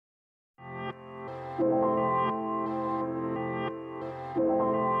Hey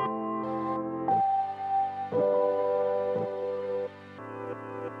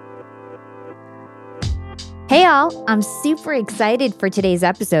all, I'm super excited for today's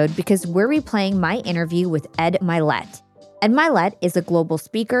episode because we're replaying my interview with Ed Mylett. Ed Mylett is a global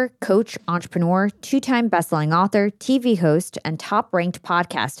speaker, coach, entrepreneur, 2-time bestselling author, TV host, and top-ranked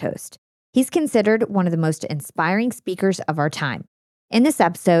podcast host. He's considered one of the most inspiring speakers of our time. In this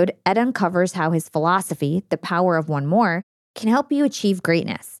episode, Ed uncovers how his philosophy, the power of one more, can help you achieve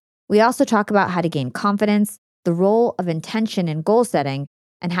greatness. We also talk about how to gain confidence, the role of intention in goal setting,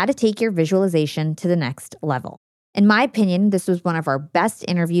 and how to take your visualization to the next level. In my opinion, this was one of our best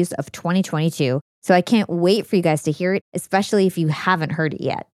interviews of 2022, so I can't wait for you guys to hear it, especially if you haven't heard it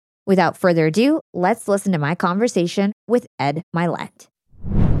yet. Without further ado, let's listen to my conversation with Ed Mylett.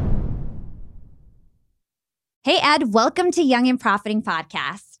 Hey, Ed, welcome to Young and Profiting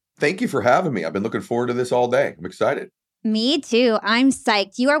Podcast. Thank you for having me. I've been looking forward to this all day. I'm excited. Me too. I'm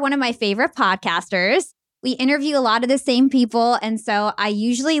psyched. You are one of my favorite podcasters. We interview a lot of the same people, and so I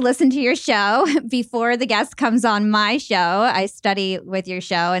usually listen to your show before the guest comes on my show. I study with your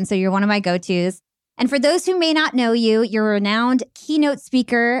show, and so you're one of my go-tos. And for those who may not know you, you're a renowned keynote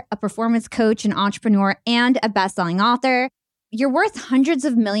speaker, a performance coach, an entrepreneur, and a best-selling author. You're worth hundreds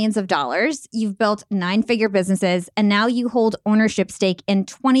of millions of dollars. You've built 9-figure businesses, and now you hold ownership stake in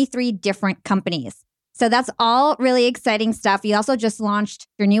 23 different companies. So that's all really exciting stuff. You also just launched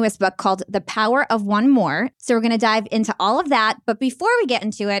your newest book called The Power of One More. So we're going to dive into all of that. But before we get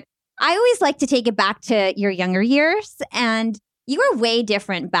into it, I always like to take it back to your younger years. And you were way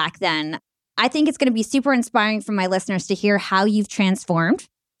different back then. I think it's going to be super inspiring for my listeners to hear how you've transformed.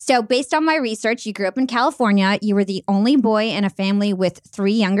 So based on my research, you grew up in California. You were the only boy in a family with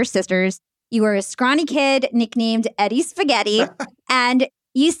 3 younger sisters. You were a scrawny kid nicknamed Eddie Spaghetti. And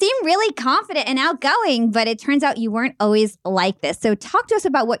you seem really confident and outgoing, but it turns out you weren't always like this. So talk to us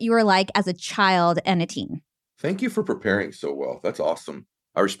about what you were like as a child and a teen. Thank you for preparing so well. That's awesome.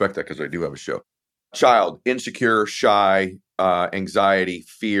 I respect that because I do have a show. Child, insecure, shy, anxiety,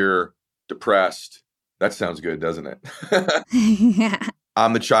 fear, depressed. That sounds good, doesn't it? Yeah.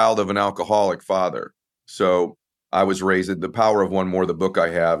 I'm the child of an alcoholic father. So I was raised, The Power of One More, the book I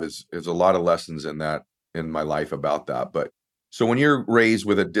have is a lot of lessons in that, in my life about that. But so when you're raised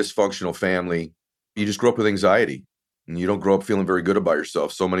with a dysfunctional family, you just grow up with anxiety and you don't grow up feeling very good about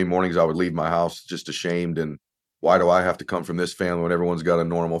yourself. So many mornings I would leave my house just ashamed. And why do I have to come from this family when everyone's got a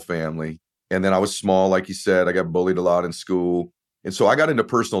normal family? And then I was small, like you said, I got bullied a lot in school. And so I got into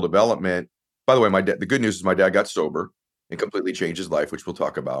personal development. By the way, the good news is my dad got sober and completely changed his life, which we'll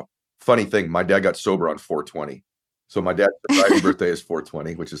talk about. Funny thing, my dad got sober on 4/20. So my dad's Friday birthday is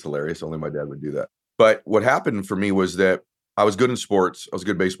 4/20, which is hilarious. Only my dad would do that. But what happened for me was that I was good in sports. I was a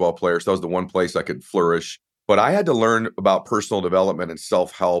good baseball player. So that was the one place I could flourish. But I had to learn about personal development and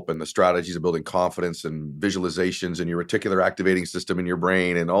self-help and the strategies of building confidence and visualizations and your reticular activating system in your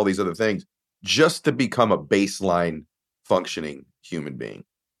brain and all these other things just to become a baseline functioning human being.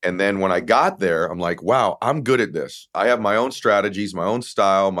 And then when I got there, I'm like, wow, I'm good at this. I have my own strategies, my own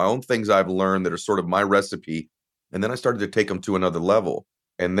style, my own things I've learned that are sort of my recipe. And then I started to take them to another level.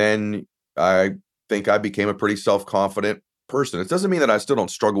 And then I think I became a pretty self-confident person. It doesn't mean that I still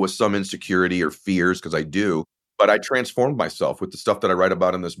don't struggle with some insecurity or fears, because I do, but I transformed myself with the stuff that I write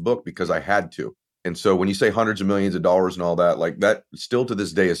about in this book because I had to. And so when you say hundreds of millions of dollars and all that, like that still to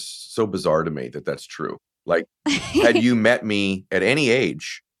this day is so bizarre to me that that's true. Like, had you met me at any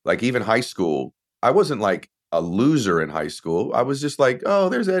age, like even high school, I wasn't like a loser in high school. I was just like, oh,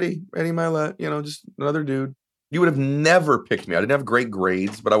 there's Eddie Mylett, just another dude. You would have never picked me. I didn't have great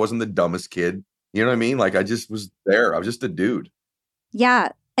grades, but I wasn't the dumbest kid. You know what I mean? Like I just was there. I was just a dude. Yeah.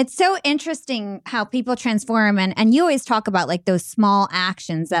 It's so interesting how people transform. And you always talk about like those small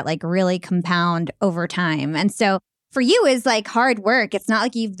actions that like really compound over time. And so for you is like hard work. It's not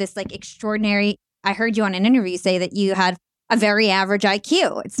like you've this like extraordinary, I heard you on an interview say that you had a very average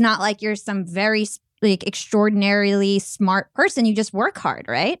IQ. It's not like you're some very like extraordinarily smart person. You just work hard,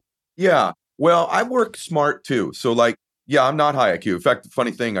 right? Yeah. Well, I work smart too. So like, yeah, I'm not high IQ. In fact, the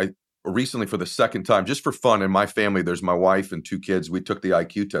funny thing, I recently for the second time, just for fun, in my family, there's my wife and 2 kids. We took the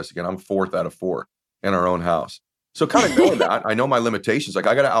IQ test again. I'm 4th out of 4 in our own house. So kind of knowing that, I know my limitations. Like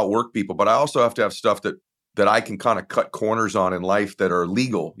I got to outwork people, but I also have to have stuff that I can kind of cut corners on in life that are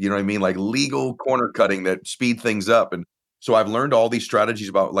legal. You know what I mean? Like legal corner cutting that speed things up. And so I've learned all these strategies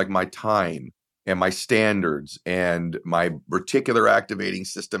about like my time and my standards and my reticular activating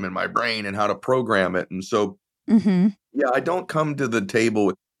system in my brain and how to program it. And so, yeah, I don't come to the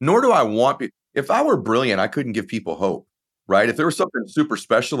table, nor do I want people. If I were brilliant, I couldn't give people hope, right? If there was something super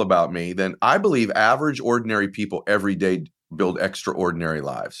special about me, then I believe average, ordinary people every day build extraordinary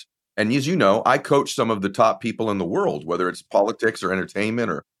lives. And as you know, I coach some of the top people in the world, whether it's politics or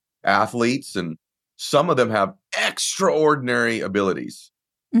entertainment or athletes, and some of them have extraordinary abilities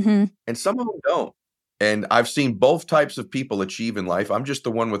Hmm. and some of them don't. And I've seen both types of people achieve in life. I'm just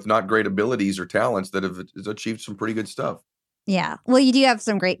the one with not great abilities or talents that have achieved some pretty good stuff. Yeah. Well, you do have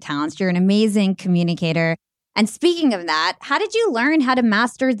some great talents. You're an amazing communicator. And speaking of that, how did you learn how to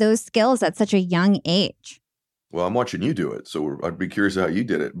master those skills at such a young age? Well, I'm watching you do it, so I'd be curious how you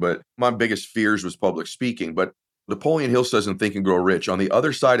did it. But my biggest fears was public speaking. But Napoleon Hill says in Think and Grow Rich, on the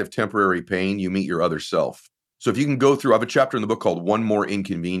other side of temporary pain, you meet your other self. So if you can go through, I have a chapter in the book called One More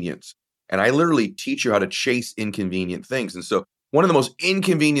Inconvenience. And I literally teach you how to chase inconvenient things. And so one of the most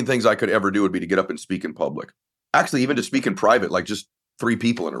inconvenient things I could ever do would be to get up and speak in public. Actually, even to speak in private, like just 3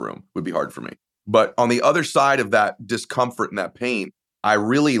 people in a room would be hard for me. But on the other side of that discomfort and that pain, I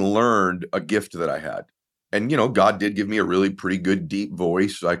really learned a gift that I had. And, God did give me a really pretty good, deep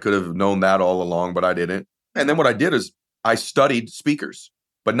voice. I could have known that all along, but I didn't. And then what I did is I studied speakers,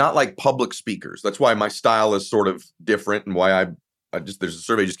 but not like public speakers. That's why my style is sort of different and why there's a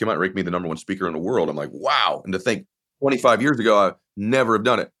survey just came out and ranked me the #1 speaker in the world. I'm like, wow. And to think 25 years ago, I never have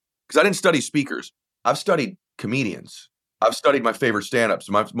done it because I didn't study speakers. I've studied comedians. I've studied my favorite stand-ups.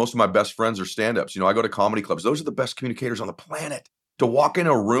 Most of my best friends are stand-ups. I go to comedy clubs. Those are the best communicators on the planet. To walk in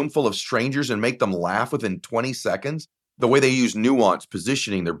a room full of strangers and make them laugh within 20 seconds, the way they use nuance,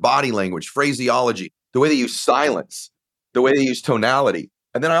 positioning, their body language, phraseology, the way they use silence, the way they use tonality.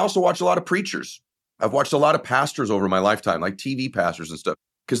 And then I also watch a lot of preachers. I've watched a lot of pastors over my lifetime, like TV pastors and stuff,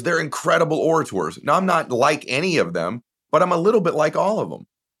 because they're incredible orators. Now, I'm not like any of them, but I'm a little bit like all of them.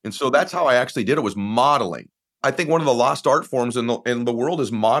 And so that's how I actually did it, was modeling. I think one of the lost art forms in the world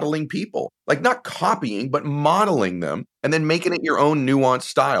is modeling people, like not copying, but modeling them and then making it your own nuanced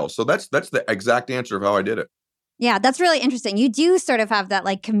style. So that's the exact answer of how I did it. Yeah, that's really interesting. You do sort of have that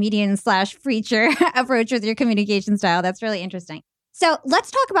like comedian/preacher approach with your communication style. That's really interesting. So let's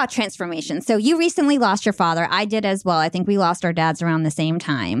talk about transformation. So you recently lost your father. I did as well. I think we lost our dads around the same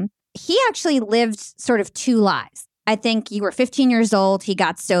time. He actually lived sort of 2 lives. I think you were 15 years old. He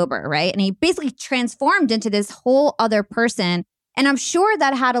got sober, right? And he basically transformed into this whole other person. And I'm sure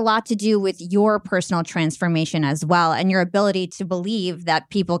that had a lot to do with your personal transformation as well and your ability to believe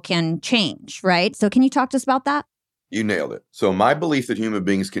that people can change, right? So can you talk to us about that? You nailed it. So my belief that human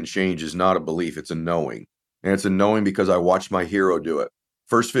beings can change is not a belief, it's a knowing. And it's a knowing because I watched my hero do it.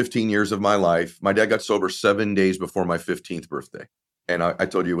 First 15 years of my life, my dad got sober 7 days before my 15th birthday. And I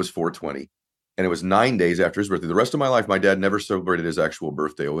told you it was 420. And it was 9 days after his birthday. The rest of my life, my dad never celebrated his actual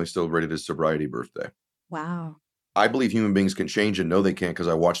birthday, only celebrated his sobriety birthday. Wow. I believe human beings can change and know they can because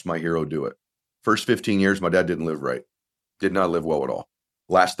I watched my hero do it. First 15 years, my dad didn't live right. Did not live well at all.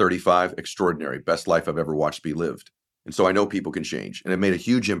 Last 35, extraordinary. Best life I've ever watched be lived. And so I know people can change. And it made a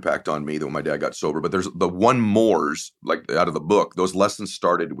huge impact on me that when my dad got sober. But there's the one mores, like out of the book, those lessons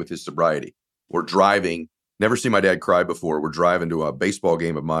started with his sobriety. We're driving. Never seen my dad cry before. We're driving to a baseball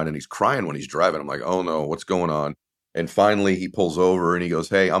game of mine and he's crying when he's driving. I'm like, oh no, what's going on? And finally he pulls over and he goes,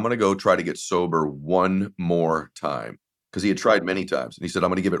 hey, I'm going to go try to get sober one more time. Because he had tried many times. And he said, I'm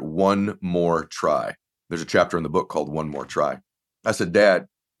going to give it one more try. There's a chapter in the book called One More Try. I said, Dad,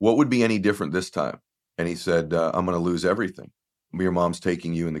 what would be any different this time? And he said, I'm going to lose everything. Your mom's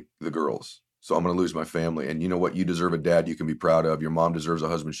taking you and the girls. So I'm going to lose my family. And you know what? You deserve a dad you can be proud of. Your mom deserves a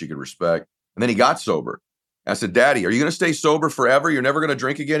husband she can respect. And then he got sober. I said, Daddy, are you going to stay sober forever? You're never going to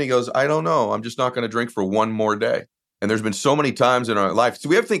drink again? He goes, I don't know. I'm just not going to drink for one more day. And there's been so many times in our life. So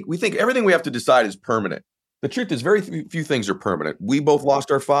we think everything we have to decide is permanent. The truth is very few things are permanent. We both lost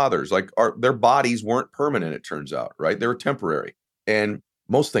our fathers. Like their bodies weren't permanent, it turns out, right? They were temporary. And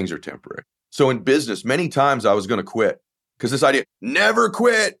most things are temporary. So in business, many times I was going to quit because this idea, never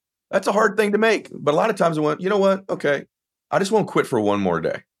quit, that's a hard thing to make. But a lot of times I went, you know what? Okay, I just won't quit for one more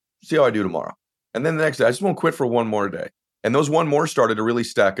day. See how I do tomorrow. And then the next day, I just won't quit for one more day. And those one more started to really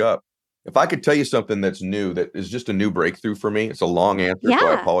stack up. If I could tell you something that's new, that is just a new breakthrough for me, it's a long answer, so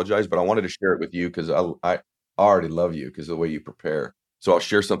I apologize, but I wanted to share it with you because I already love you because of the way you prepare. So I'll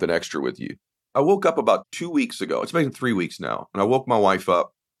share something extra with you. I woke up about 2 weeks ago. It's been 3 weeks now. And I woke my wife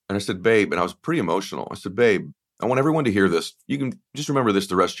up and I said, babe, and I was pretty emotional. I said, babe, I want everyone to hear this. You can just remember this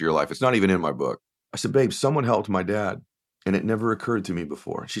the rest of your life. It's not even in my book. I said, babe, someone helped my dad. And it never occurred to me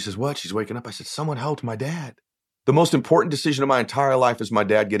before. She says, what? She's waking up. I said, someone helped my dad. The most important decision of my entire life is my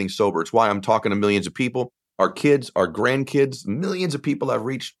dad getting sober. It's why I'm talking to millions of people, our kids, our grandkids, millions of people I've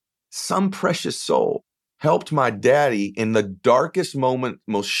reached. Some precious soul helped my daddy in the darkest moment,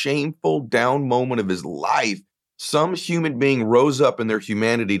 most shameful, down moment of his life, Some human being rose up in their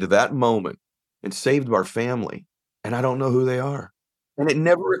humanity to that moment and saved our family. And I don't know who they are. And it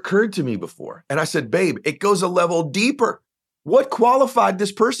never occurred to me before. And I said, babe, it goes a level deeper. What qualified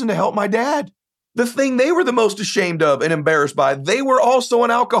this person to help my dad? The thing they were the most ashamed of and embarrassed by, they were also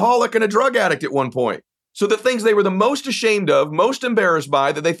an alcoholic and a drug addict at one point. So the things they were the most ashamed of, most embarrassed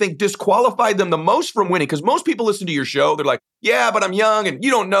by, that they think disqualified them the most from winning. Because most people listen to your show, they're like, yeah, but I'm young and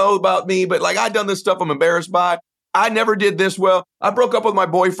you don't know about me, but like I've done this stuff I'm embarrassed by. I never did this well. I broke up with my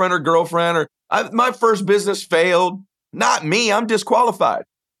boyfriend or girlfriend, or my first business failed. Not me, I'm disqualified.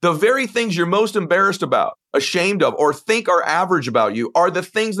 The very things you're most embarrassed about, ashamed of, or think are average about you are the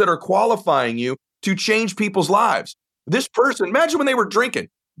things that are qualifying you to change people's lives. This person, imagine when they were drinking,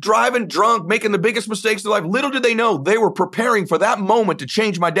 driving drunk, making the biggest mistakes of their life. Little did they know they were preparing for that moment to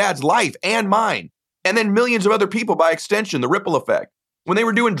change my dad's life and mine. And then millions of other people by extension, the ripple effect. When they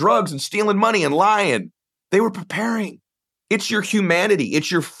were doing drugs and stealing money and lying, they were preparing. It's your humanity. It's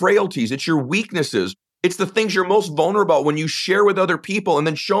your frailties. It's your weaknesses. It's the things you're most vulnerable about when you share with other people and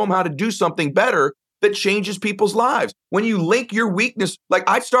then show them how to do something better that changes people's lives. When you link your weakness, like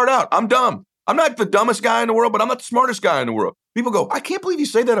I start out, I'm dumb. I'm not the dumbest guy in the world, but I'm not the smartest guy in the world. People go, I can't believe you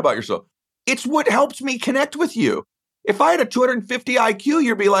say that about yourself. It's what helps me connect with you. If I had a 250 IQ,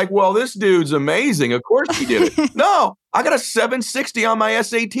 you'd be like, well, this dude's amazing. Of course he did it. No, I got a 760 on my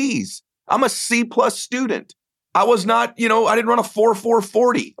SATs. I'm a C+ student. I was not, I didn't run a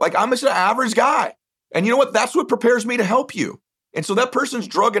 4.40. Like I'm just an average guy. And you know what? That's what prepares me to help you. And so that person's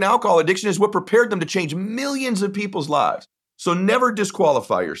drug and alcohol addiction is what prepared them to change millions of people's lives. So never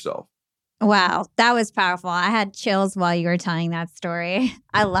disqualify yourself. Wow, that was powerful. I had chills while you were telling that story.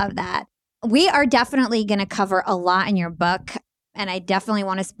 I love that. We are definitely going to cover a lot in your book, and I definitely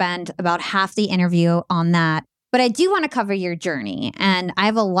want to spend about half the interview on that. But I do want to cover your journey, and I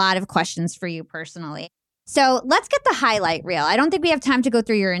have a lot of questions for you personally. So let's get the highlight reel. I don't think we have time to go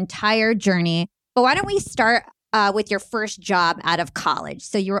through your entire journey, but why don't we start with your first job out of college?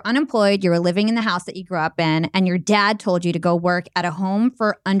 So you were unemployed, you were living in the house that you grew up in, and your dad told you to go work at a home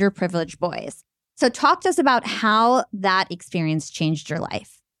for underprivileged boys. So talk to us about how that experience changed your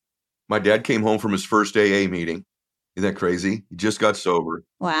life. My dad came home from his first AA meeting. Isn't that crazy? He just got sober.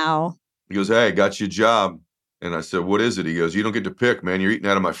 Wow. He goes, hey, I got you a job. And I said, what is it? He goes, you don't get to pick, man. You're eating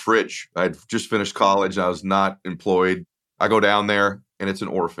out of my fridge. I had just finished college. I was not employed. I go down there and it's an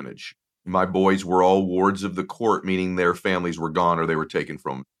orphanage. My boys were all wards of the court, meaning their families were gone or they were taken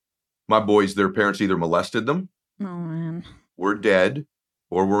from them. My boys, their parents either molested them, were dead,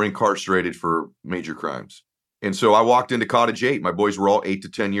 or were incarcerated for major crimes. And so I walked into Cottage 8. My boys were all 8 to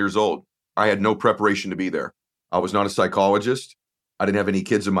 10 years old. I had no preparation to be there. I was not a psychologist. I didn't have any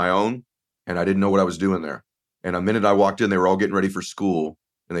kids of my own, and I didn't know what I was doing there. And the minute I walked in, they were all getting ready for school,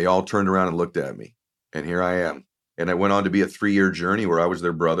 and they all turned around and looked at me. And here I am. And I went on to be a 3-year journey where I was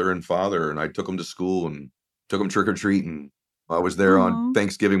their brother and father, and I took them to school and took them trick-or-treating. I was there on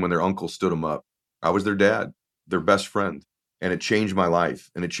Thanksgiving when their uncle stood them up. I was their dad, their best friend. And it changed my life.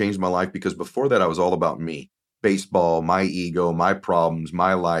 And it changed my life because before that, I was all about me. Baseball, my ego, my problems,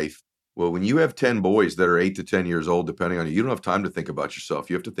 my life. Well, when you have 10 boys that are 8 to 10 years old, depending on you don't have time to think about yourself.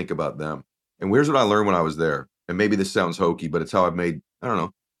 You have to think about them. And here's what I learned when I was there. And maybe this sounds hokey, but it's how I've made,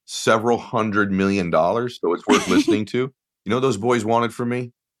 several $100 million. So it's worth listening to. You know what those boys wanted from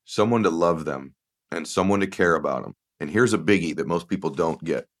me? Someone to love them and someone to care about them. And here's a biggie that most people don't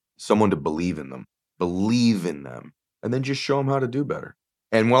get. Someone to believe in them, and then just show them how to do better.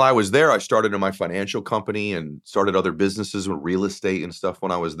 And while I was there, I started in my financial company and started other businesses with real estate and stuff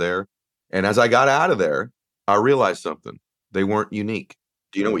when I was there. And as I got out of there, I realized something. They weren't unique.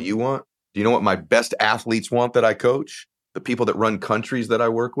 Do you know what you want? Do you know what my best athletes want that I coach? The people that run countries that I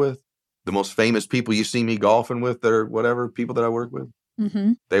work with? The most famous people you see me golfing with, that are whatever, people that I work with?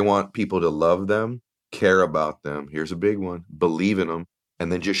 Mm-hmm. They want people to love them, care about them. Here's a big one. Believe in them, and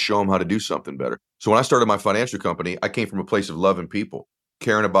then just show them how to do something better. So when I started my financial company, I came from a place of loving people,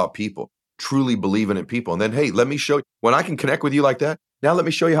 caring about people, truly believing in people. And then, hey, let me show you. When I can connect with you like that, now let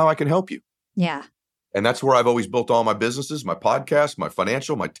me show you how I can help you. Yeah. And that's where I've always built all my businesses, my podcast, my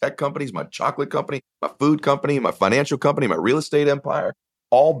financial, my tech companies, my chocolate company, my food company, my financial company, my real estate empire,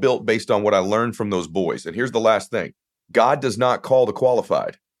 all built based on what I learned from those boys. And here's the last thing. God does not call the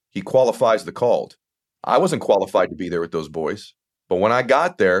qualified. He qualifies the called. I wasn't qualified to be there with those boys. But when I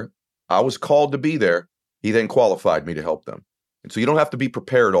got there, I was called to be there. He then qualified me to help them. And so you don't have to be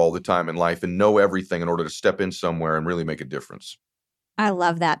prepared all the time in life and know everything in order to step in somewhere and really make a difference. I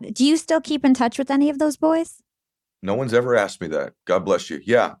love that. Do you still keep in touch with any of those boys? No one's ever asked me that. God bless you.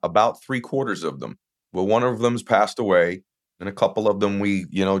 Yeah, about 3/4 of them. Well, one of them's passed away. And a couple of them we,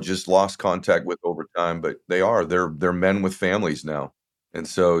 just lost contact with over time, but they're men with families now. And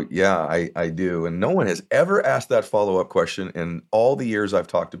so, yeah, I do. And no one has ever asked that follow-up question in all the years I've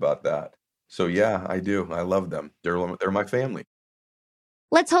talked about that. So yeah, I do. I love them. They're my family.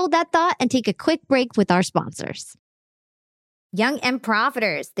 Let's hold that thought and take a quick break with our sponsors. Young and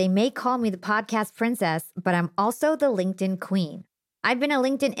Profiters, they may call me the podcast princess, but I'm also the LinkedIn queen. I've been a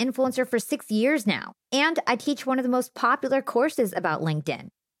LinkedIn influencer for 6 years now, and I teach one of the most popular courses about LinkedIn.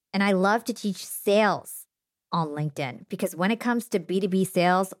 And I love to teach sales on LinkedIn because when it comes to B2B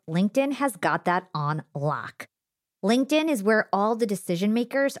sales, LinkedIn has got that on lock. LinkedIn is where all the decision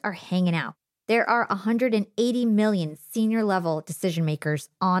makers are hanging out. There are 180 million senior level decision makers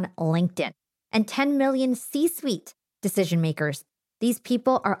on LinkedIn and 10 million C-suite decision makers. These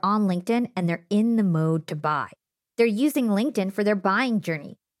people are on LinkedIn and they're in the mode to buy. They're using LinkedIn for their buying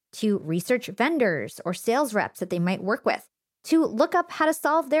journey, to research vendors or sales reps that they might work with, to look up how to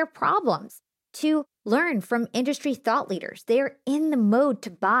solve their problems, to learn from industry thought leaders. They are in the mode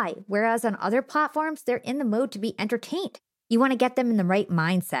to buy, whereas on other platforms, they're in the mode to be entertained. You want to get them in the right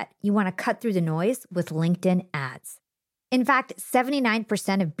mindset. You want to cut through the noise with LinkedIn ads. In fact,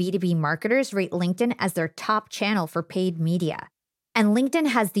 79% of B2B marketers rate LinkedIn as their top channel for paid media. And LinkedIn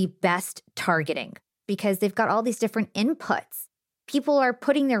has the best targeting because they've got all these different inputs. People are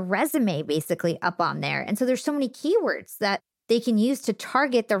putting their resume basically up on there. And so there's so many keywords that they can use to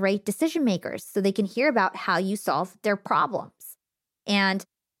target the right decision makers so they can hear about how you solve their problems. And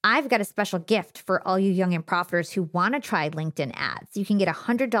I've got a special gift for all you young and profiters who want to try LinkedIn ads. You can get a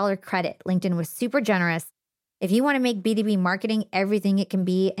 $100 credit. LinkedIn was super generous. If you want to make B2B marketing everything it can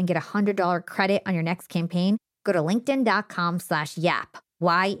be and get a $100 credit on your next campaign, go to linkedin.com/YAP,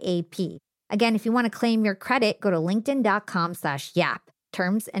 YAP. Again, if you want to claim your credit, go to linkedin.com/YAP.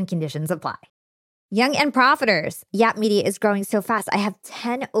 Terms and conditions apply. Young and profiters, Yap Media is growing so fast. I have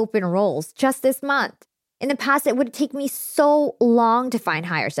 10 open roles just this month. In the past, it would take me so long to find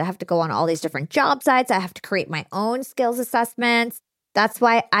hires. I have to go on all these different job sites. I have to create my own skills assessments. That's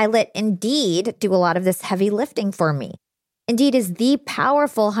why I let Indeed do a lot of this heavy lifting for me. Indeed is the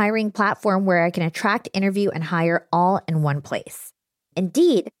powerful hiring platform where I can attract, interview, and hire all in one place.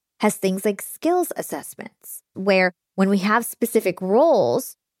 Indeed has things like skills assessments, where when we have specific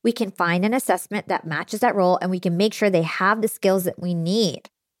roles, we can find an assessment that matches that role and we can make sure they have the skills that we need.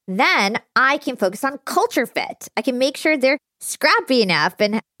 Then I can focus on culture fit. I can make sure they're scrappy enough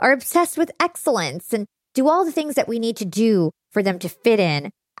and are obsessed with excellence and do all the things that we need to do for them to fit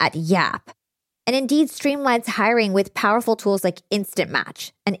in at Yap. And Indeed streamlines hiring with powerful tools like Instant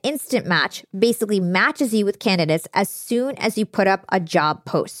Match. An Instant Match basically matches you with candidates as soon as you put up a job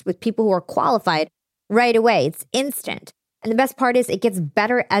post with people who are qualified right away. It's instant. And the best part is it gets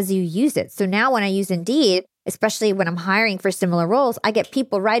better as you use it. So now when I use Indeed, especially when I'm hiring for similar roles, I get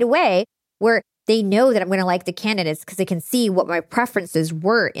people right away where they know that I'm going to like the candidates because they can see what my preferences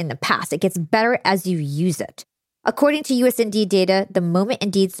were in the past. It gets better as you use it. According to US Indeed data, the moment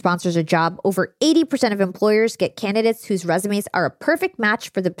Indeed sponsors a job, over 80% of employers get candidates whose resumes are a perfect match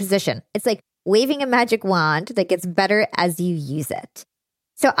for the position. It's like waving a magic wand that gets better as you use it.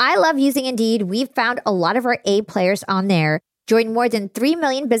 So I love using Indeed. We've found a lot of our A players on there. Join more than 3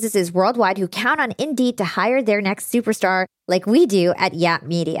 million businesses worldwide who count on Indeed to hire their next superstar like we do at Yap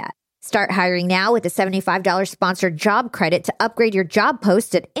Media. Start hiring now with a $75 sponsored job credit to upgrade your job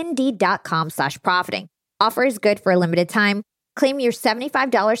post at Indeed.com/profiting. Offer is good for a limited time. Claim your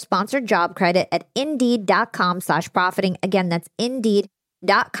 $75 sponsored job credit at Indeed.com/profiting. Again, that's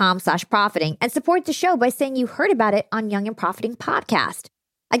Indeed.com/profiting. And support the show by saying you heard about it on Young and Profiting Podcast.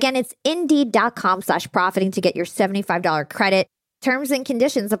 Again, it's Indeed.com/profiting to get your $75 credit. Terms and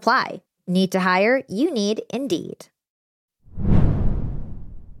conditions apply. Need to hire? You need Indeed.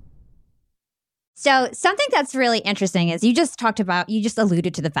 So something that's really interesting is you just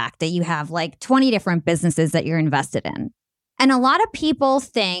alluded to the fact that you have like 20 different businesses that you're invested in. And a lot of people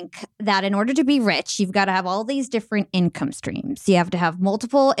think that in order to be rich, you've got to have all these different income streams. You have to have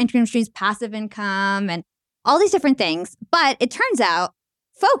multiple income streams, passive income, and all these different things. But it turns out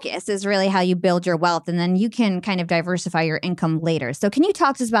focus is really how you build your wealth, and then you can kind of diversify your income later. So can you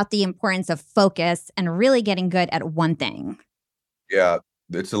talk to us about the importance of focus and really getting good at one thing? Yeah.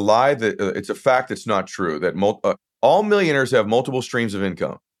 It's a lie that it's a fact that's not true, that all millionaires have multiple streams of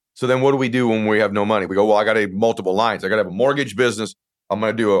income. So then what do we do when we have no money? We go, well, I got to have multiple lines. I got to have a mortgage business. I'm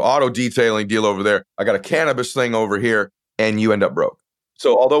going to do an auto detailing deal over there. I got a cannabis thing over here, and you end up broke.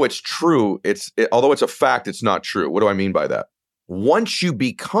 So although it's true, although it's a fact, it's not true. What do I mean by that? Once you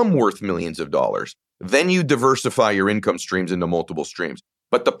become worth millions of dollars, then you diversify your income streams into multiple streams.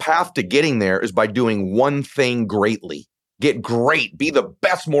 But the path to getting there is by doing one thing greatly. Get great. Be the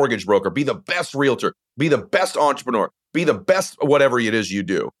best mortgage broker. Be the best realtor. Be the best entrepreneur. Be the best whatever it is you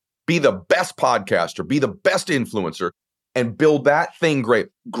do. Be the best podcaster. Be the best influencer and build that thing great.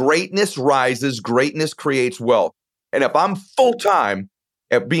 Greatness rises. Greatness creates wealth. And if I'm full-time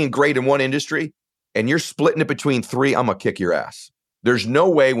at being great in one industry and you're splitting it between three, I'm going to kick your ass. There's no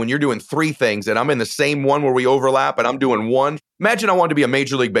way when you're doing three things and I'm in the same one where we overlap and I'm doing one. Imagine I wanted to be a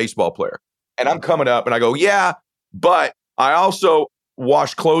Major League Baseball player and I'm coming up and I go, yeah, but I also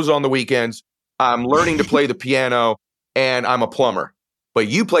wash clothes on the weekends. I'm learning to play the piano and I'm a plumber. But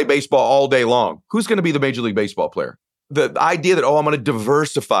you play baseball all day long. Who's going to be the Major League Baseball player? The idea that, I'm going to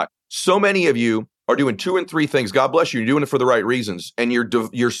diversify. So many of you are doing 2 and 3 things. God bless you. You're doing it for the right reasons. And you're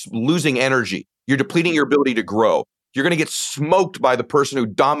losing energy. You're depleting your ability to grow. You're going to get smoked by the person who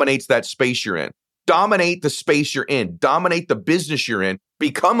dominates that space you're in. Dominate the space you're in. Dominate the business you're in.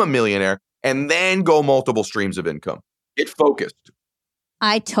 Become a millionaire. And then go multiple streams of income. Get focused.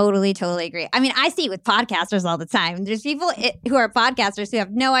 I totally agree. I mean, I see it with podcasters all the time. There's people who are podcasters who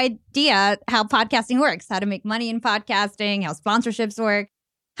have no idea how podcasting works, how to make money in podcasting, how sponsorships work,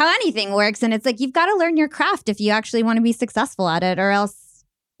 how anything works. And it's like, you've got to learn your craft if you actually want to be successful at it, or else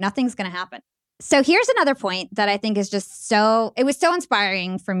nothing's going to happen. So here's another point that I think is just it was so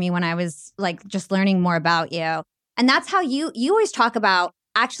inspiring for me when I was like just learning more about you. And that's how you always talk about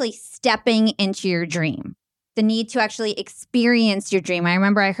actually stepping into your dream. The need to actually experience your dream. I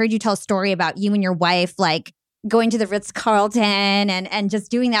remember I heard you tell a story about you and your wife, like going to the Ritz-Carlton and just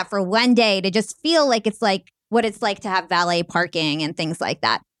doing that for one day to just feel like it's like what it's like to have valet parking and things like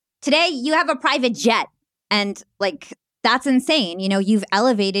that. Today, you have a private jet and like, that's insane. You know, you've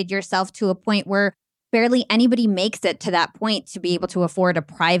elevated yourself to a point where barely anybody makes it to that point to be able to afford a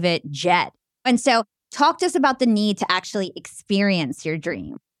private jet. And so talk to us about the need to actually experience your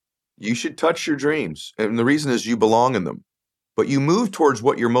dream. You should touch your dreams. And the reason is you belong in them. But you move towards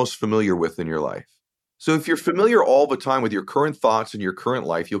what you're most familiar with in your life. So if you're familiar all the time with your current thoughts and your current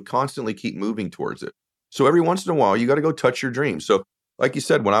life, you'll constantly keep moving towards it. So every once in a while, you got to go touch your dreams. So like you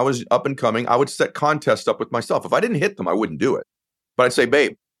said, when I was up and coming, I would set contests up with myself. If I didn't hit them, I wouldn't do it. But I'd say,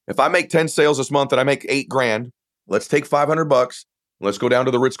 babe, if I make 10 sales this month and I make $8,000, let's take $500. Let's go down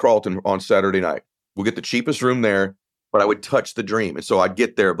to the Ritz-Carlton on Saturday night. We'll get the cheapest room there. But I would touch the dream. And so I'd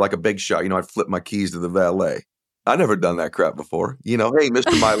get there like a big shot. You know, I'd flip my keys to the valet. I never done that crap before. You know, hey,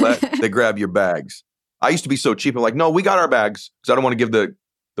 Mr. Mylett, they grab your bags. I used to be so cheap. I'm like, no, we got our bags. Because I don't want to give the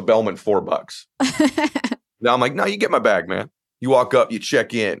bellman $4. Now I'm like, no, you get my bag, man. You walk up, you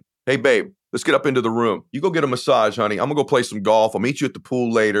check in. Hey, babe, let's get up into the room. You go get a massage, honey. I'm going to go play some golf. I'll meet you at the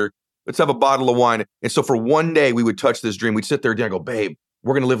pool later. Let's have a bottle of wine. And so for one day, we would touch this dream. We'd sit there and go, babe,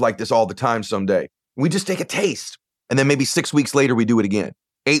 we're going to live like this all the time someday. We just take a taste. And then maybe 6 weeks later, we do it again.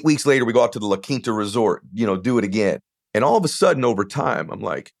 8 weeks later, we go out to the La Quinta Resort, do it again. And all of a sudden, over time, I'm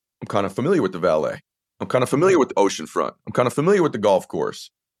like, I'm kind of familiar with the valet. I'm kind of familiar with the oceanfront. I'm kind of familiar with the golf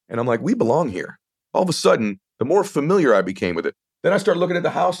course. And I'm like, we belong here. All of a sudden, the more familiar I became with it, then I start looking at the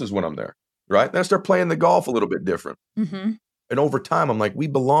houses when I'm there, right? Then I start playing the golf a little bit different. Mm-hmm. And over time, I'm like, we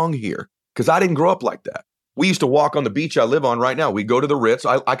belong here. Because I didn't grow up like that. We used to walk on the beach I live on right now. We go to the Ritz.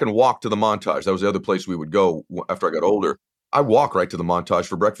 I can walk to the Montage. That was the other place we would go after I got older. I walk right to the Montage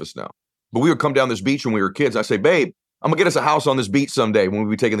for breakfast now. But we would come down this beach when we were kids. I say, babe, I'm going to get us a house on this beach someday when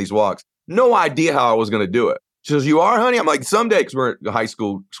we be taking these walks. No idea how I was going to do it. She says, you are, honey? I'm like, someday, because we're high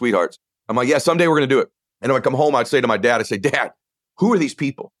school sweethearts. I'm like, yeah, someday we're going to do it. And when I come home, I'd say to my dad, I'd say, Dad, who are these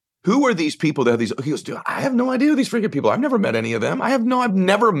people? Who are these people that have these? He goes, dude, I have no idea who these freaking people are. I've never met any of them. I've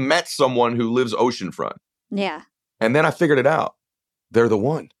never met someone who lives oceanfront. Yeah. And then I figured it out. They're the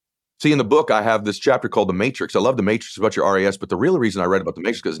one. See, in the book, I have this chapter called The Matrix. I love The Matrix about your RAS, but the real reason I read about The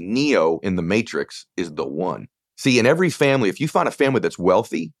Matrix is because Neo in The Matrix is the one. See, in every family, if you find a family that's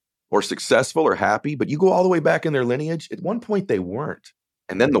wealthy or successful or happy, but you go all the way back in their lineage, at one point they weren't.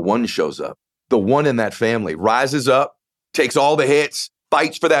 And then the one shows up. The one in that family rises up, takes all the hits,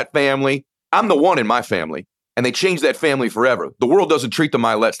 fights for that family. I'm the one in my family. And they changed that family forever. The world doesn't treat the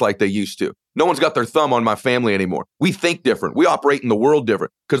Myletts like they used to. No one's got their thumb on my family anymore. We think different. We operate in the world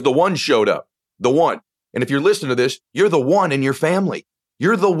different because the one showed up. The one. And if you're listening to this, you're the one in your family.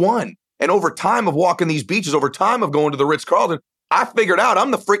 You're the one. And over time of walking these beaches, over time of going to the Ritz-Carlton, I figured out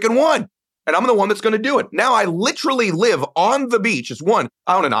I'm the freaking one. And I'm the one that's going to do it. Now I literally live on the beach. It's one.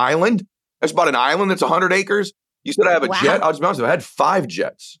 I own an island. That's about an island that's 100 acres. You said I have a jet. I'll just be honest with you. I had 5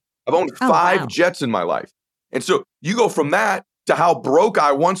 jets. I've owned 5 jets in my life. And so you go from that to how broke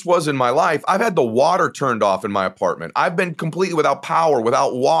I once was in my life. I've had the water turned off in my apartment. I've been completely without power,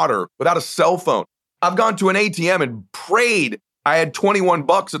 without water, without a cell phone. I've gone to an ATM and prayed I had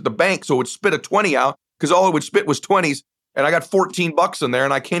 $21 at the bank so it would spit a 20 out because all it would spit was 20s. And I got $14 in there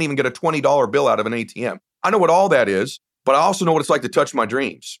and I can't even get a $20 bill out of an ATM. I know what all that is, but I also know what it's like to touch my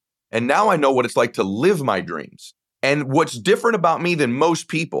dreams. And now I know what it's like to live my dreams. And what's different about me than most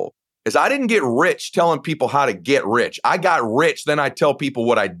people is I didn't get rich telling people how to get rich. I got rich, then I tell people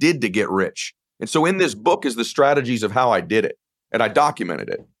what I did to get rich. And so in this book is the strategies of how I did it. And I documented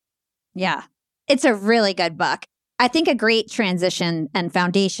it. Yeah, it's a really good book. I think a great transition and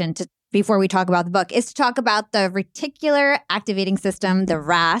foundation to before we talk about the book is to talk about the reticular activating system, the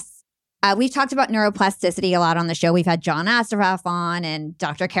RAS. We've talked about neuroplasticity a lot on the show. We've had John Assaraf on and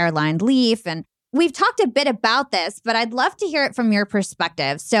Dr. Caroline Leaf, and we've talked a bit about this, but I'd love to hear it from your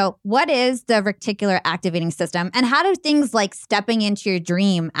perspective. So what is the reticular activating system, and how do things like stepping into your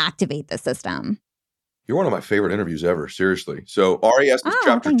dream activate the system? You're one of my favorite interviews ever, seriously. So RAS is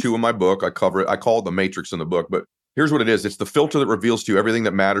chapter thanks. 2 in my book. I cover it. I call it the matrix in the book, but here's what it is. It's the filter that reveals to you everything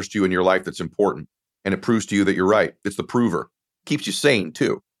that matters to you in your life that's important, and it proves to you that you're right. It's the prover. Keeps you sane,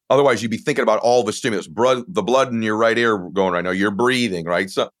 too. Otherwise, you'd be thinking about all the stimulus, the blood in your right ear going right now. You're breathing, right?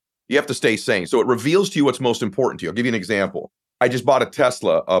 So you have to stay sane. So it reveals to you what's most important to you. I'll give you an example. I just bought a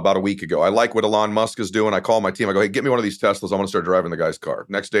Tesla about a week ago. I like what Elon Musk is doing. I call my team. I go, hey, get me one of these Teslas. I want to start driving the guy's car.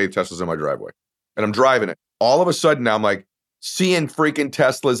 Next day, Tesla's in my driveway. And I'm driving it. All of a sudden now I'm like seeing freaking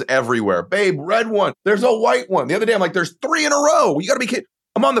Teslas everywhere. Babe, red one. There's a white one. The other day I'm like, there's 3 in a row. You got to be kidding.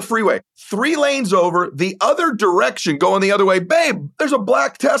 I'm on the freeway, 3 lanes over, the other direction going the other way. Babe, there's a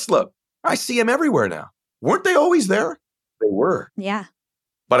black Tesla. I see them everywhere now. Weren't they always there? They were. Yeah.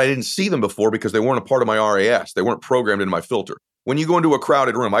 But I didn't see them before because they weren't a part of my RAS. They weren't programmed into my filter. When you go into a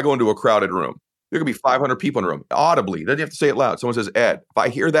crowded room, I go into a crowded room. There could be 500 people in a room, audibly. Doesn't have to say it loud. Someone says, Ed. If I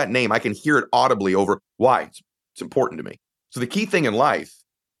hear that name, I can hear it audibly over. Why? It's important to me. So the key thing in life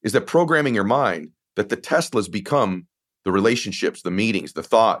is that programming your mind, that the Teslas become the relationships, the meetings, the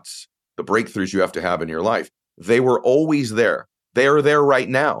thoughts, the breakthroughs you have to have in your life. They were always there. They are there right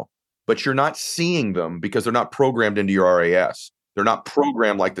now, but you're not seeing them because they're not programmed into your RAS. They're not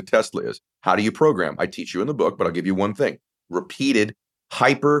programmed like the Tesla is. How do you program? I teach you in the book, but I'll give you one thing. Repeated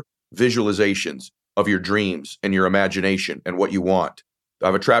hyper visualizations of your dreams and your imagination and what you want. I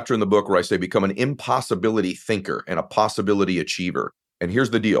have a chapter in the book where I say become an impossibility thinker and a possibility achiever. And here's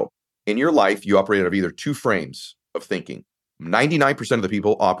the deal. In your life, you operate out of either 2 frames of thinking. 99% of the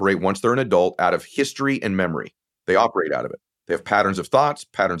people operate once they're an adult out of history and memory. They operate out of it. They have patterns of thoughts,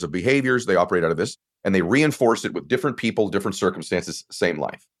 patterns of behaviors. They operate out of this, and they reinforce it with different people, different circumstances, same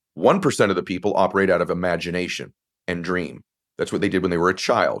life. 1% of the people operate out of imagination and dream. That's what they did when they were a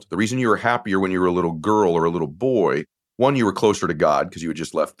child. The reason you were happier when you were a little girl or a little boy, 1, you were closer to God because you had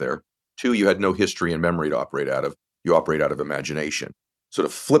just left there. 2, you had no history and memory to operate out of. You operate out of imagination. So to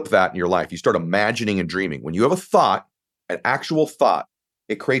flip that in your life, you start imagining and dreaming. When you have a thought, an actual thought,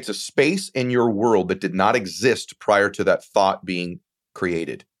 it creates a space in your world that did not exist prior to that thought being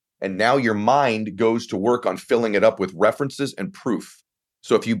created. And now your mind goes to work on filling it up with references and proof.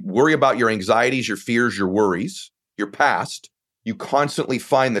 So if you worry about your anxieties, your fears, your worries, your past, you constantly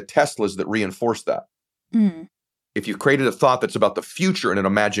find the Teslas that reinforce that. Mm. If you've created a thought that's about the future and an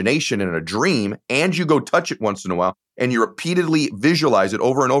imagination and a dream, and you go touch it once in a while, and you repeatedly visualize it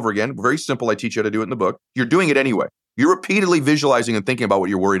over and over again, very simple, I teach you how to do it in the book, you're doing it anyway. You're repeatedly visualizing and thinking about what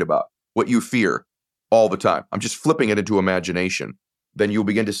you're worried about, what you fear all the time. I'm just flipping it into imagination. Then you'll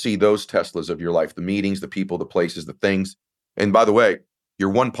begin to see those Teslas of your life, the meetings, the people, the places, the things. And by the way, you're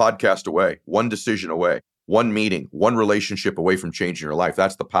 1 podcast away, 1 decision away, 1 meeting, 1 relationship away from changing your life.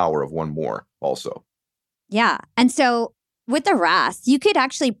 That's the power of 1 more also. Yeah. And so with the RAS, you could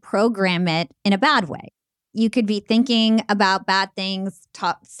actually program it in a bad way. You could be thinking about bad things,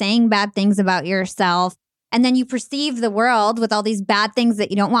 saying bad things about yourself, and then you perceive the world with all these bad things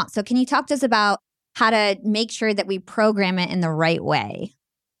that you don't want. So can you talk to us about how to make sure that we program it in the right way?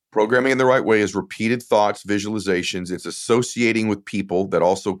 Programming in the right way is repeated thoughts, visualizations. It's associating with people that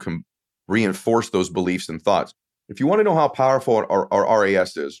also can reinforce those beliefs and thoughts. If you want to know how powerful our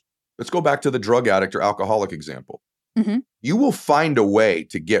RAS is, let's go back to the drug addict or alcoholic example. Mm-hmm. You will find a way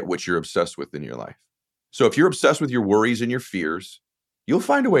to get what you're obsessed with in your life. So if you're obsessed with your worries and your fears, you'll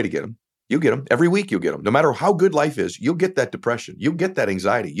find a way to get them. You'll get them. Every week you'll get them. No matter how good life is, you'll get that depression. You'll get that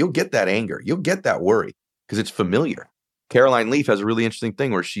anxiety. You'll get that anger. You'll get that worry because it's familiar. Caroline Leaf has a really interesting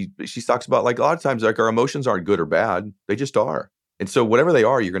thing where she talks about, like, a lot of times, like, our emotions aren't good or bad. They just are. And so whatever they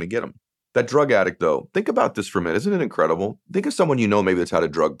are, you're going to get them. That drug addict, though, think about this for a minute. Isn't it incredible? Think of someone you know maybe that's had a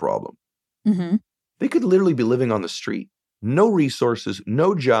drug problem. Mm-hmm. They could literally be living on the street. No resources,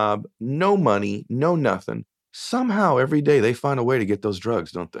 no job, no money, no nothing. Somehow every day they find a way to get those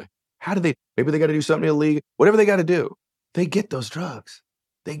drugs, don't they? How do they? Maybe they got to do something illegal. Whatever they got to do, they get those drugs.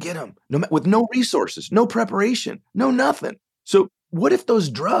 They get them with no resources, no preparation, no nothing. So what if those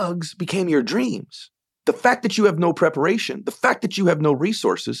drugs became your dreams? The fact that you have no preparation, the fact that you have no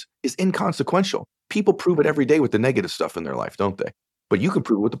resources is inconsequential. People prove it every day with the negative stuff in their life, don't they? But you can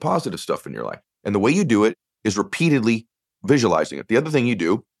prove it with the positive stuff in your life. And the way you do it is repeatedly visualizing it. The other thing you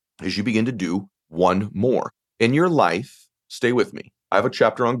do is you begin to do one more. In your life, stay with me. I have a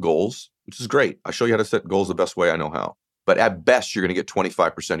chapter on goals, which is great. I show you how to set goals the best way I know how. But at best, you're going to get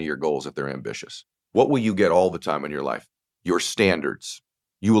 25% of your goals if they're ambitious. What will you get all the time in your life? Your standards.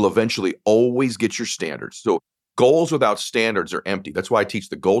 You will eventually always get your standards. So goals without standards are empty. That's why I teach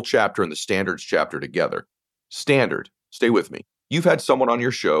the goal chapter and the standards chapter together. Standard, stay with me. You've had someone on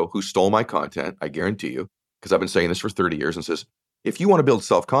your show who stole my content, I guarantee you, because I've been saying this for 30 years, and says, if you want to build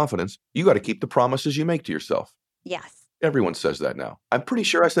self-confidence, you got to keep the promises you make to yourself. Yes. Everyone says that now. I'm pretty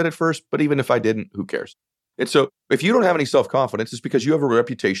sure I said it first, but even if I didn't, who cares? And so if you don't have any self-confidence, it's because you have a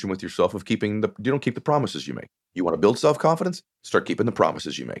reputation with yourself of you don't keep the promises you make. You want to build self-confidence? Start keeping the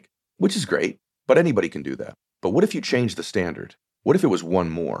promises you make, which is great, but anybody can do that. But what if you change the standard? What if it was one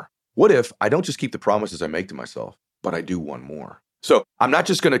more? What if I don't just keep the promises I make to myself, but I do one more? So I'm not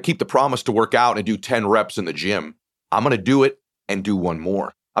just going to keep the promise to work out and do 10 reps in the gym. I'm going to do it and do one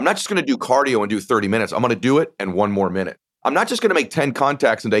more. I'm not just going to do cardio and do 30 minutes. I'm going to do it and one more minute. I'm not just going to make 10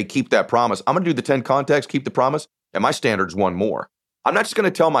 contacts a day, keep that promise. I'm going to do the 10 contacts, keep the promise, and my standard's one more. I'm not just going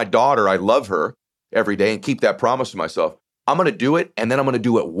to tell my daughter I love her every day and keep that promise to myself. I'm going to do it, and then I'm going to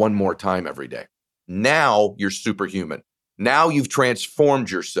do it one more time every day. Now you're superhuman. Now you've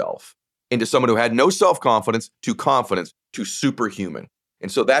transformed yourself into someone who had no self-confidence to confidence to superhuman.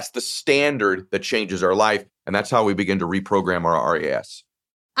 And so that's the standard that changes our life, and that's how we begin to reprogram our RAS.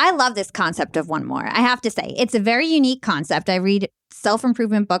 I love this concept of one more. I have to say, it's a very unique concept. I read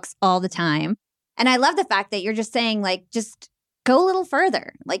self-improvement books all the time. And I love the fact that you're just saying, like, just go a little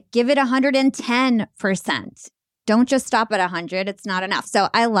further. Like, give it 110%. Don't just stop at 100. It's not enough. So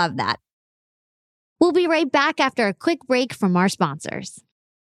I love that. We'll be right back after a quick break from our sponsors.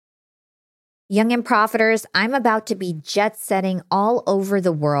 Young and Profiters, I'm about to be jet-setting all over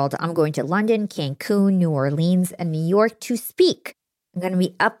the world. I'm going to London, Cancun, New Orleans, and New York to speak. I'm going to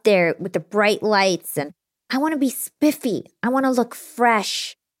be up there with the bright lights, and I want to be spiffy. I want to look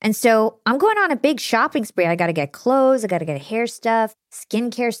fresh. And so I'm going on a big shopping spree. I got to get clothes. I got to get hair stuff,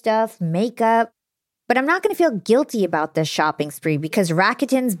 skincare stuff, makeup. But I'm not going to feel guilty about this shopping spree because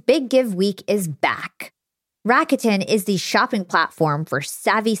Rakuten's Big Give Week is back. Rakuten is the shopping platform for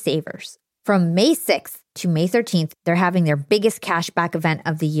savvy savers. From May 6th to May 13th, they're having their biggest cashback event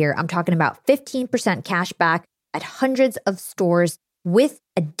of the year. I'm talking about 15% cashback at hundreds of stores with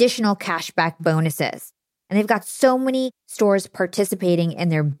additional cashback bonuses. And they've got so many stores participating in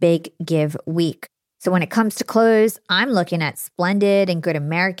their Big Give Week. So when it comes to clothes, I'm looking at Splendid and Good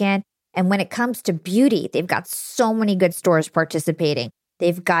American. And when it comes to beauty, they've got so many good stores participating.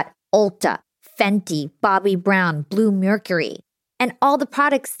 They've got Ulta, Fenty, Bobbi Brown, Blue Mercury, and all the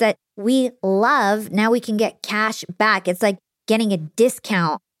products that we love. Now we can get cash back. It's like getting a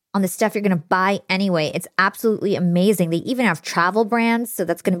discount on the stuff you're going to buy anyway. It's absolutely amazing. They even have travel brands, so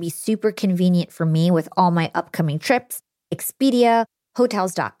that's going to be super convenient for me with all my upcoming trips. Expedia,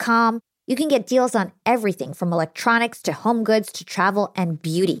 Hotels.com. You can get deals on everything from electronics to home goods to travel and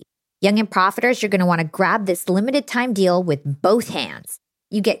beauty. Young and Profiters, you're going to want to grab this limited time deal with both hands.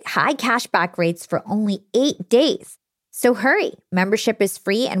 You get high cashback rates for only 8 days. So hurry. Membership is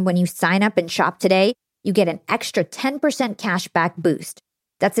free, and when you sign up and shop today, you get an extra 10% cashback boost.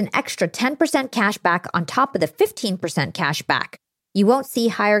 That's an extra 10% cash back on top of the 15% cash back. You won't see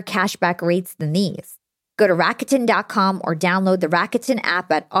higher cashback rates than these. Go to Rakuten.com or download the Rakuten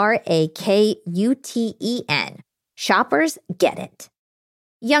app at Rakuten. Shoppers get it.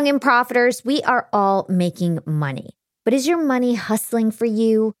 Young and Profiters, we are all making money. But is your money hustling for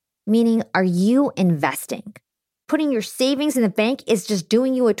you? Meaning, are you investing? Putting your savings in the bank is just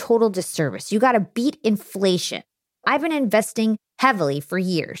doing you a total disservice. You got to beat inflation. I've been investing heavily for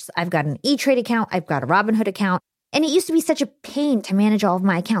years. I've got an E-Trade account. I've got a Robinhood account. And it used to be such a pain to manage all of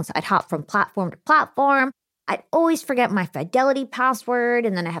my accounts. I'd hop from platform to platform. I'd always forget my Fidelity password,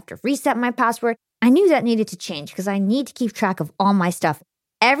 and then I have to reset my password. I knew that needed to change because I need to keep track of all my stuff.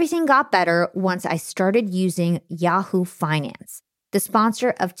 Everything got better once I started using Yahoo Finance, the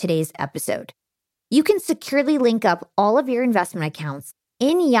sponsor of today's episode. You can securely link up all of your investment accounts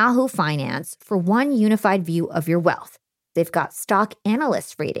in Yahoo Finance for one unified view of your wealth. They've got stock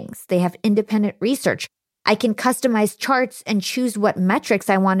analyst ratings. They have independent research. I can customize charts and choose what metrics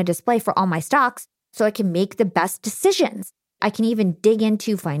I want to display for all my stocks so I can make the best decisions. I can even dig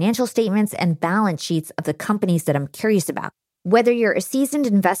into financial statements and balance sheets of the companies that I'm curious about. Whether you're a seasoned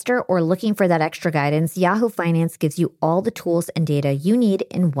investor or looking for that extra guidance, Yahoo Finance gives you all the tools and data you need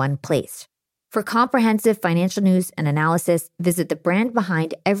in one place. For comprehensive financial news and analysis, visit the brand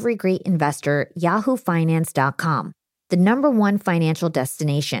behind every great investor, yahoofinance.com, the #1 financial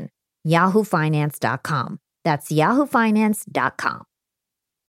destination, yahoofinance.com. That's yahoofinance.com.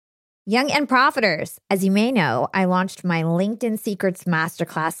 Young and Profiters. As you may know, I launched my LinkedIn Secrets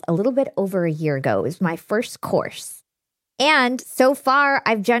Masterclass a little bit over a year ago. It was my first course. And so far,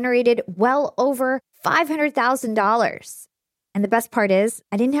 I've generated well over $500,000. And the best part is,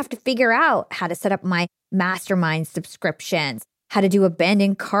 I didn't have to figure out how to set up my mastermind subscriptions, how to do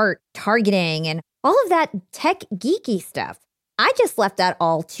abandoned cart targeting, and all of that tech geeky stuff. I just left that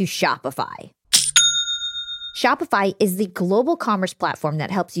all to Shopify. Shopify is the global commerce platform that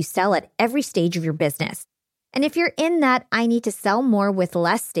helps you sell at every stage of your business. And if you're in that I need to sell more with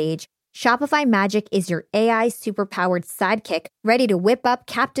less stage, Shopify Magic is your AI superpowered sidekick ready to whip up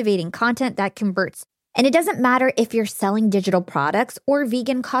captivating content that converts. And it doesn't matter if you're selling digital products or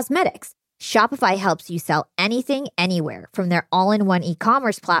vegan cosmetics. Shopify helps you sell anything, anywhere, from their all-in-one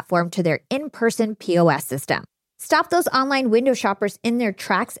e-commerce platform to their in-person POS system. Stop those online window shoppers in their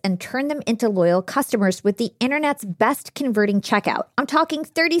tracks and turn them into loyal customers with the internet's best converting checkout. I'm talking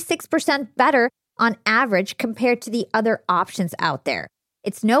 36% better on average compared to the other options out there.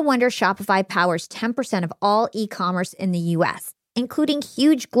 It's no wonder Shopify powers 10% of all e-commerce in the US, including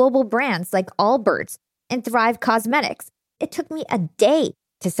huge global brands like Allbirds and Thrive Cosmetics. It took me a day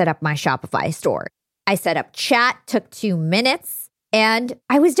to set up my Shopify store. I set up chat, took 2 minutes, and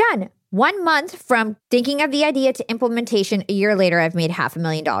I was done. 1 month from thinking of the idea to implementation, a year later, I've made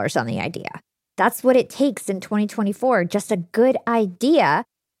 $500,000 on the idea. That's what it takes in 2024, just a good idea,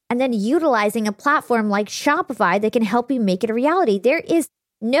 and then utilizing a platform like Shopify that can help you make it a reality. There is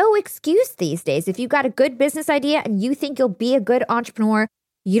no excuse these days. If you've got a good business idea and you think you'll be a good entrepreneur,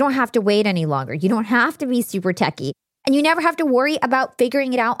 you don't have to wait any longer. You don't have to be super techie, and you never have to worry about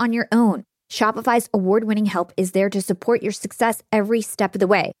figuring it out on your own. Shopify's award-winning help is there to support your success every step of the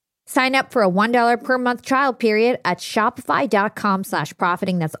way. Sign up for a $1 per month trial period at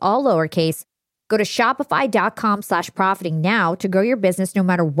shopify.com/profiting. That's all lowercase. Go to shopify.com/profiting now to grow your business no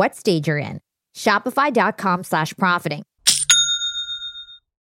matter what stage you're in. Shopify.com/profiting.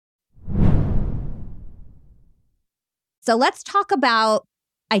 So let's talk about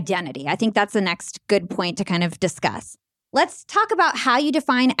identity. I think that's the next good point to kind of discuss. Let's talk about how you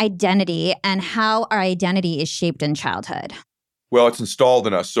define identity and how our identity is shaped in childhood. Well, it's installed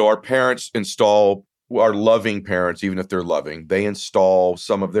in us. So our parents install, our loving parents, even if they're loving, they install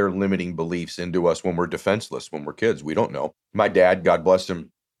some of their limiting beliefs into us when we're defenseless, when we're kids. We don't know. My dad, God bless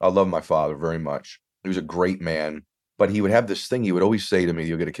him, I love my father very much. He was a great man, but he would have this thing he would always say to me,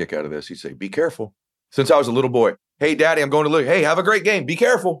 you'll get a kick out of this. He'd say, be careful. Since I was a little boy, hey, Daddy, I'm going to look. Hey, have a great game. Be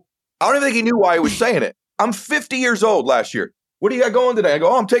careful. I don't even think he knew why he was saying it. I'm 50 years old last year. What do you got going today? I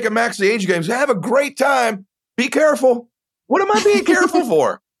go, I'm taking Max to the Angel Games. Have a great time. Be careful. What am I being careful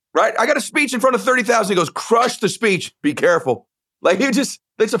for? Right? I got a speech in front of 30,000. He goes, crush the speech. Be careful. Like it's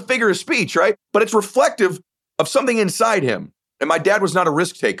a figure of speech, right? But it's reflective of something inside him. And my dad was not a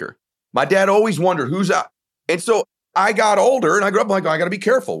risk taker. My dad always wondered who's out. And so I got older and I grew up like, I got to be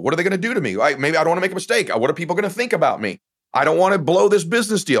careful. What are they going to do to me? Maybe I don't want to make a mistake. What are people going to think about me? I don't want to blow this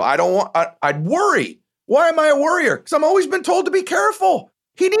business deal. I'd worry. Why am I a worrier? Because I've always been told to be careful.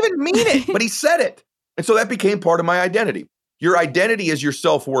 He didn't even mean it, but he said it. And so that became part of my identity. Your identity is your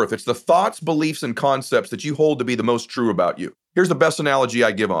self-worth. It's the thoughts, beliefs, and concepts that you hold to be the most true about you. Here's the best analogy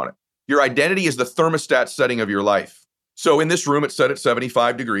I give on it. Your identity is the thermostat setting of your life. So in this room, it's set at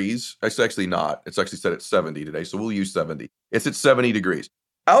 75 degrees. It's actually not. It's actually set at 70 today, so we'll use 70. It's at 70 degrees.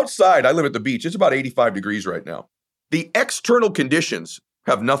 Outside, I live at the beach. It's about 85 degrees right now. The external conditions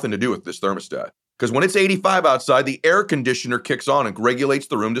have nothing to do with this thermostat. Because when it's 85 outside, the air conditioner kicks on and regulates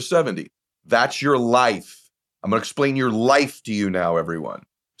the room to 70. That's your life. I'm going to explain your life to you now, everyone.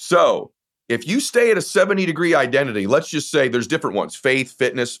 So if you stay at a 70-degree identity, let's just say there's different ones: faith,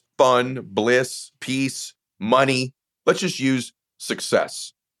 fitness, fun, bliss, peace, money. Let's just use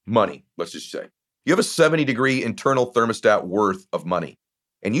success, money. Let's just say you have a 70-degree internal thermostat worth of money.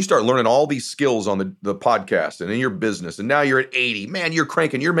 And you start learning all these skills on the podcast and in your business. And now you're at 80. Man, you're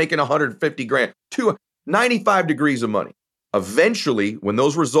cranking. You're making 150 grand. 95 degrees of money. Eventually, when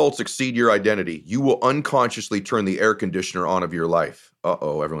those results exceed your identity, you will unconsciously turn the air conditioner on of your life.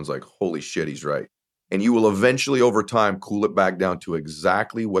 Uh-oh, everyone's like, holy shit, he's right. And you will eventually, over time, cool it back down to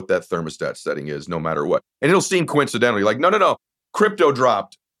exactly what that thermostat setting is, no matter what. And it'll seem coincidental. Like, no. Crypto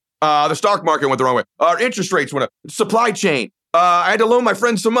dropped. The stock market went the wrong way. Interest rates went up. Supply chain. I had to loan my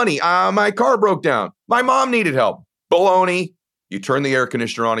friend some money. My car broke down. My mom needed help. Baloney. You turn the air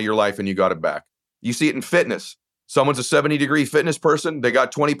conditioner on in your life and you got it back. You see it in fitness. Someone's a 70-degree fitness person. They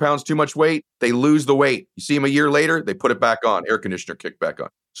got 20 pounds too much weight. They lose the weight. You see them a year later, they put it back on. Air conditioner kicked back on.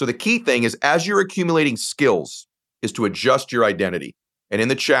 So the key thing is, as you're accumulating skills, is to adjust your identity. And in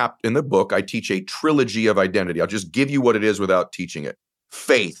the book, I teach a trilogy of identity. I'll just give you what it is without teaching it.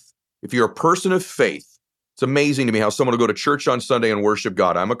 Faith. If you're a person of faith, it's amazing to me how someone will go to church on Sunday and worship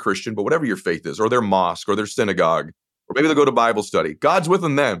God. I'm a Christian, but whatever your faith is, or their mosque, or their synagogue, or maybe they'll go to Bible study. God's with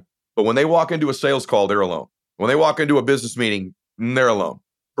them then. But when they walk into a sales call, they're alone. When they walk into a business meeting, they're alone.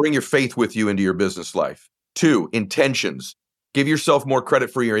 Bring your faith with you into your business life. 2, intentions. Give yourself more credit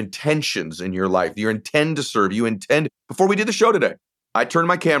for your intentions in your life. You intend to serve. You intend. Before we did the show today, I turned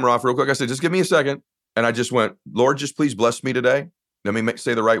my camera off real quick. I said, just give me a second. And I just went, Lord, just please bless me today. Let me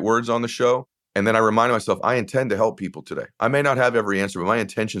say the right words on the show. And then I reminded myself, I intend to help people today. I may not have every answer, but my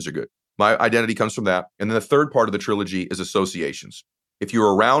intentions are good. My identity comes from that. And then the third part of the trilogy is associations. If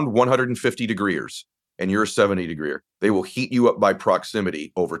you're around 150 degreeers and you're a 70 degreer, they will heat you up by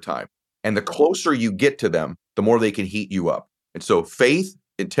proximity over time. And the closer you get to them, the more they can heat you up. And so faith,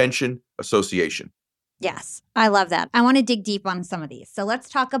 intention, association. Yes, I love that. I want to dig deep on some of these. So let's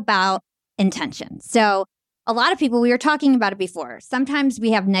talk about intention. So a lot of people, we were talking about it before. Sometimes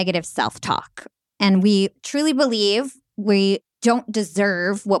we have negative self-talk and we truly believe we don't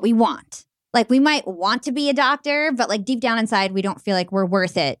deserve what we want. Like we might want to be a doctor, but like deep down inside, we don't feel like we're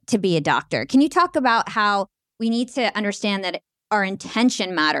worth it to be a doctor. Can you talk about how we need to understand that our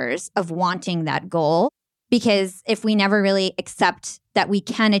intention matters of wanting that goal? Because if we never really accept that we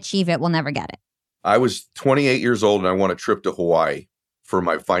can achieve it, we'll never get it. I was 28 years old and I won a trip to Hawaii for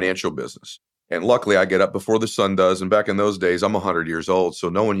my financial business. And luckily I get up before the sun does. And back in those days, I'm 100 years old. So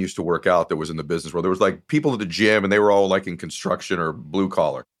no one used to work out that was in the business world. There was like people at the gym and they were all like in construction or blue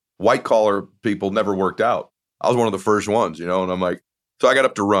collar. White collar people never worked out. I was one of the first ones, and I'm like, so I got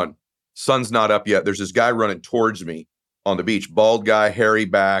up to run. Sun's not up yet. There's this guy running towards me on the beach, bald guy, hairy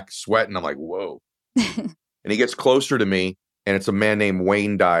back, sweating. I'm like, whoa. And he gets closer to me and it's a man named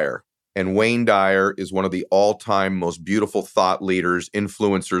Wayne Dyer. And Wayne Dyer is one of the all-time most beautiful thought leaders,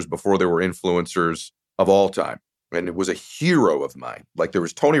 influencers before there were influencers of all time. And it was a hero of mine. Like there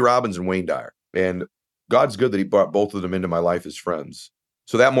was Tony Robbins and Wayne Dyer. And God's good that he brought both of them into my life as friends.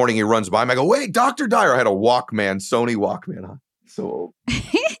 So that morning he runs by me. I go, wait, Dr. Dyer. I had a Walkman, Sony Walkman on. So old.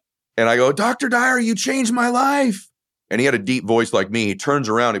 And I go, Dr. Dyer, you changed my life. And he had a deep voice like me. He turns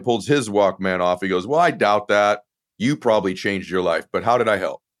around, he pulls his Walkman off. He goes, well, I doubt that. You probably changed your life, but how did I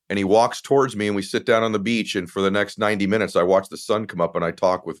help? And he walks towards me and we sit down on the beach. And for the next 90 minutes, I watch the sun come up and I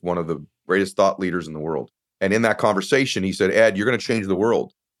talk with one of the greatest thought leaders in the world. And in that conversation, he said, Ed, you're going to change the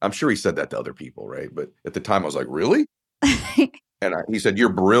world. I'm sure he said that to other people, right? But at the time I was like, really? And he said, you're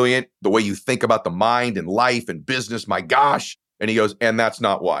brilliant. The way you think about the mind and life and business, my gosh. And he goes, and that's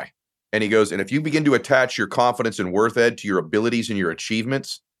not why. And he goes, and if you begin to attach your confidence and worth, Ed, to your abilities and your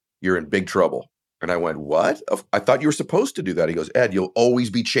achievements, you're in big trouble. And I went, what? I thought you were supposed to do that. He goes, Ed, you'll always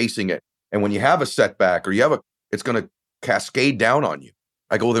be chasing it. And when you have a setback or it's going to cascade down on you.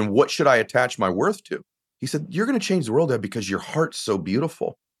 I go, then what should I attach my worth to? He said, you're going to change the world, Ed, because your heart's so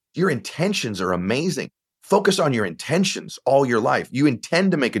beautiful. Your intentions are amazing. Focus on your intentions all your life. You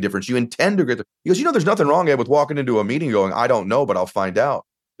intend to make a difference. You intend to get there. He goes, there's nothing wrong, Ed, with walking into a meeting going, I don't know, but I'll find out.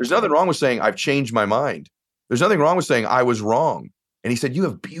 There's nothing wrong with saying, I've changed my mind. There's nothing wrong with saying, I was wrong. And he said, you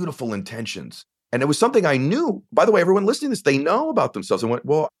have beautiful intentions. And it was something I knew. By the way, everyone listening to this, they know about themselves. And went,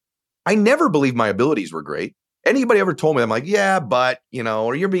 well, I never believed my abilities were great. Anybody ever told me, I'm like, yeah, but,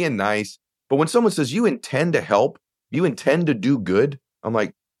 or you're being nice. But when someone says you intend to help, you intend to do good, I'm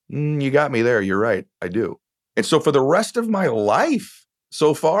like, you got me there. You're right. I do. And so for the rest of my life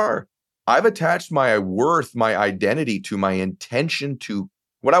so far, I've attached my worth, my identity to my intention to,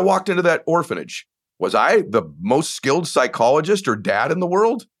 when I walked into that orphanage, was I the most skilled psychologist or dad in the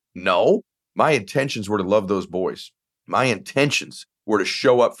world? No. My intentions were to love those boys. My intentions were to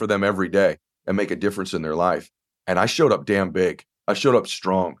show up for them every day and make a difference in their life. And I showed up damn big. I showed up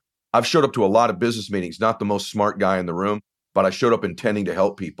strong. I've showed up to a lot of business meetings, not the most smart guy in the room, but I showed up intending to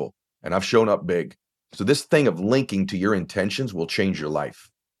help people. And I've shown up big. So this thing of linking to your intentions will change your life.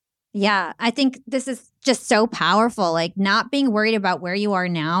 Yeah, I think this is just so powerful, like not being worried about where you are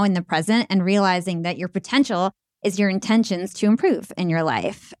now in the present and realizing that your potential is your intentions to improve in your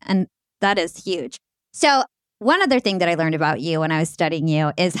life. And that is huge. So one other thing that I learned about you when I was studying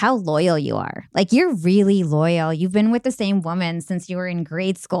you is how loyal you are. Like you're really loyal. You've been with the same woman since you were in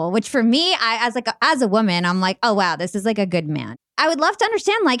grade school, which for me, as a woman, I'm like, oh, wow, this is like a good man. I would love to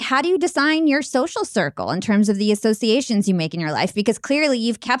understand, like, how do you design your social circle in terms of the associations you make in your life? Because clearly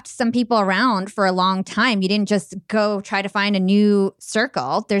you've kept some people around for a long time. You didn't just go try to find a new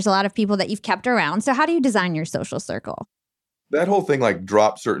circle. There's a lot of people that you've kept around. So how do you design your social circle? That whole thing, like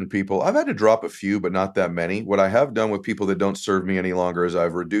drop certain people, I've had to drop a few, but not that many. What I have done with people that don't serve me any longer is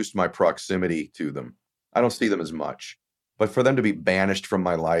I've reduced my proximity to them. I don't see them as much. But for them to be banished from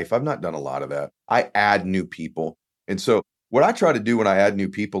my life, I've not done a lot of that. I add new people. And so what I try to do when I add new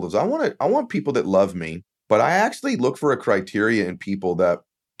people is I want people that love me, but I actually look for a criteria in people that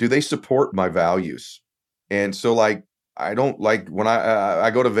do they support my values? And so like I don't like when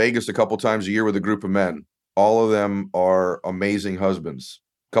I go to Vegas a couple times a year with a group of men. All of them are amazing husbands.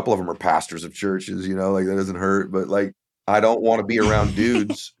 A couple of them are pastors of churches, like that doesn't hurt. But like, I don't want to be around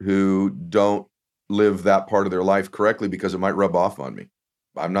dudes who don't live that part of their life correctly because it might rub off on me.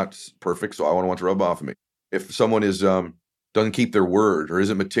 I'm not perfect, so I don't want to rub off on me. If someone is doesn't keep their word or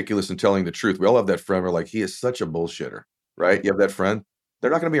isn't meticulous in telling the truth, we all have that friend. We're like, he is such a bullshitter, right? You have that friend. They're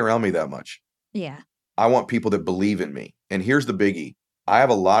not going to be around me that much. Yeah. I want people that believe in me. And here's the biggie. I have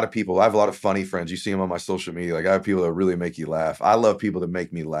a lot of people. I have a lot of funny friends. You see them on my social media. Like I have people that really make you laugh. I love people that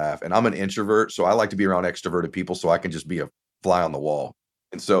make me laugh. And I'm an introvert, so I like to be around extroverted people so I can just be a fly on the wall.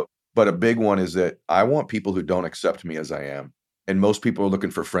 And so, but a big one is that I want people who don't accept me as I am. And most people are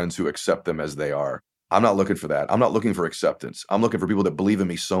looking for friends who accept them as they are. I'm not looking for that. I'm not looking for acceptance. I'm looking for people that believe in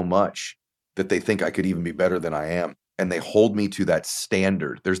me so much that they think I could even be better than I am. And they hold me to that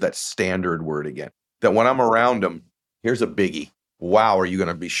standard. There's that standard word again. That when I'm around them, here's a biggie. Wow, are you going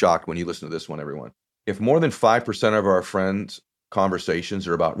to be shocked when you listen to this one, everyone? If more than 5% of our friends' conversations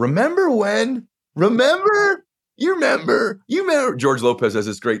are about, remember when? Remember? You remember? George Lopez has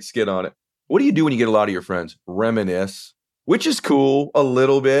this great skit on it. What do you do when you get a lot of your friends? Reminisce, which is cool a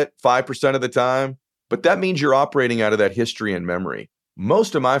little bit, 5% of the time. But that means you're operating out of that history and memory.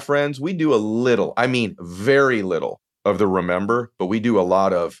 Most of my friends, we do a little, I mean, very little of the remember, but we do a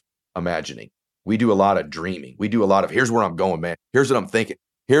lot of imagining. We do a lot of dreaming. We do a lot of, here's where I'm going, man. Here's what I'm thinking.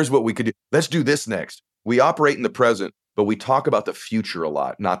 Here's what we could do. Let's do this next. We operate in the present, but we talk about the future a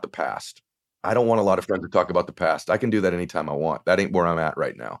lot, not the past. I don't want a lot of friends to talk about the past. I can do that anytime I want. That ain't where I'm at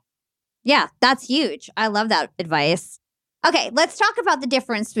right now. Yeah, that's huge. I love that advice. Okay, let's talk about the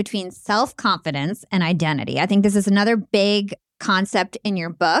difference between self-confidence and identity. I think this is another big concept in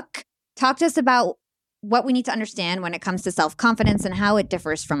your book. Talk to us about what we need to understand when it comes to self-confidence and how it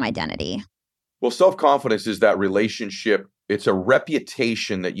differs from identity. Well, self-confidence is that relationship. It's a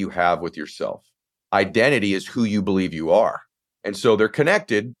reputation that you have with yourself. Identity is who you believe you are. And so they're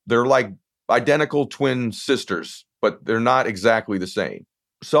connected. They're like identical twin sisters, but they're not exactly the same.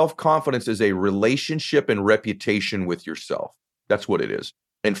 Self-confidence is a relationship and reputation with yourself. That's what it is.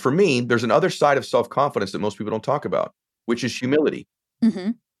 And for me, there's another side of self-confidence that most people don't talk about, which is humility.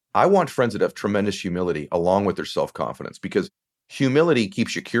 Mm-hmm. I want friends that have tremendous humility along with their self-confidence because humility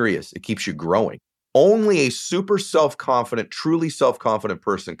keeps you curious. It keeps you growing. Only a super self-confident, truly self-confident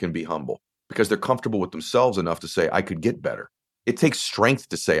person can be humble because they're comfortable with themselves enough to say, I could get better. It takes strength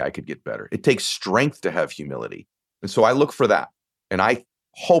to say I could get better. It takes strength to have humility. And so I look for that. And I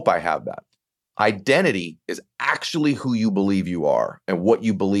hope I have that. Identity is actually who you believe you are and what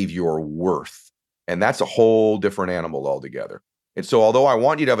you believe you're worth. And that's a whole different animal altogether. And so although I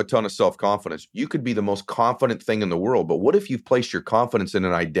want you to have a ton of self-confidence, you could be the most confident thing in the world. But what if you've placed your confidence in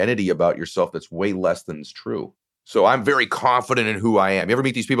an identity about yourself that's way less than is true? So I'm very confident in who I am. You ever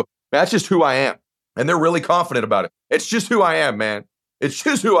meet these people? Man, that's just who I am. And they're really confident about it. It's just who I am, man. It's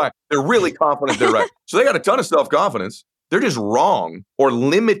just who I am. They're really confident they're right. So they got a ton of self-confidence. They're just wrong or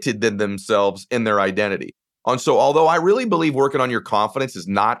limited in themselves in their identity. And so although I really believe working on your confidence is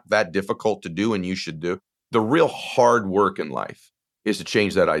not that difficult to do and you should do, the real hard work in life is to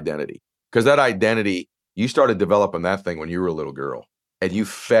change that identity. Because that identity, you started developing that thing when you were a little girl and you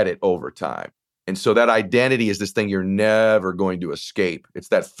fed it over time. And so that identity is this thing you're never going to escape. It's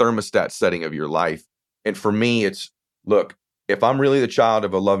that thermostat setting of your life. And for me, it's, look, if I'm really the child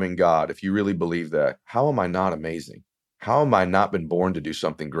of a loving God, if you really believe that, how am I not amazing? How am I not been born to do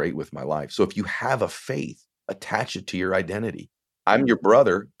something great with my life? So if you have a faith, attach it to your identity. I'm your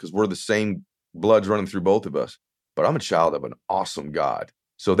brother because we're the same blood's running through both of us, but I'm a child of an awesome God.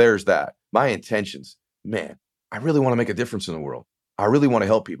 So there's that. My intentions, man, I really want to make a difference in the world. I really want to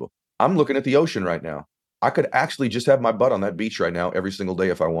help people. I'm looking at the ocean right now. I could actually just have my butt on that beach right now every single day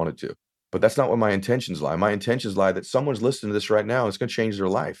if I wanted to. But that's not what my intentions lie. My intentions lie that someone's listening to this right now and it's going to change their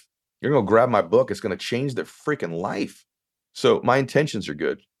life. You're going to grab my book. It's going to change their freaking life. So my intentions are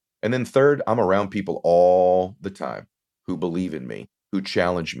good. And then third, I'm around people all the time who believe in me, who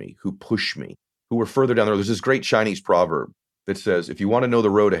challenge me, who push me, who are further down the road. There's this great Chinese proverb that says, if you want to know the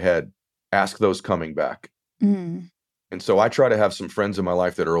road ahead, ask those coming back. Mm. And so I try to have some friends in my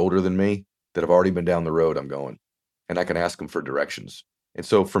life that are older than me that have already been down the road I'm going, and I can ask them for directions. And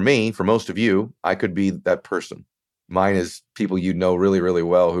so for me, for most of you, I could be that person. Mine is people you know really, really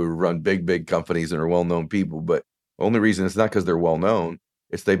well who run big, big companies and are well-known people. But the only reason it's not because they're well-known,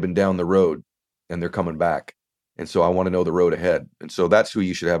 it's they've been down the road and they're coming back. And so I want to know the road ahead. And so that's who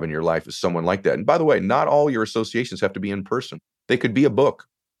you should have in your life, is someone like that. And by the way, not all your associations have to be in person. They could be a book.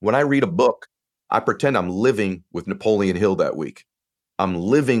 When I read a book, I pretend I'm living with Napoleon Hill that week. I'm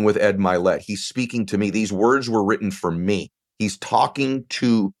living with Ed Mylett. He's speaking to me. These words were written for me. He's talking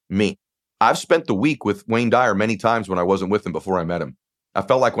to me. I've spent the week with Wayne Dyer many times when I wasn't with him before I met him. I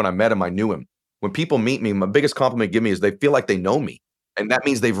felt like when I met him, I knew him. When people meet me, my biggest compliment they give me is they feel like they know me. And that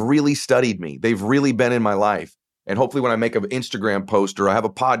means they've really studied me. They've really been in my life. And hopefully when I make an Instagram post or I have a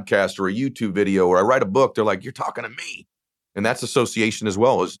podcast or a YouTube video or I write a book, they're like, you're talking to me. And that's association as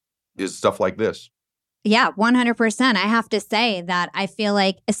well, is stuff like this. Yeah, 100%. I have to say that I feel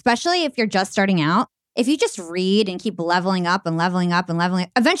like, especially if you're just starting out, if you just read and keep leveling up and leveling up and leveling,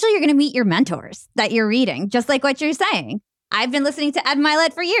 eventually you're going to meet your mentors that you're reading, just like what you're saying. I've been listening to Ed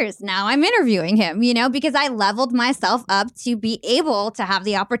Mylett for years. Now I'm interviewing him, because I leveled myself up to be able to have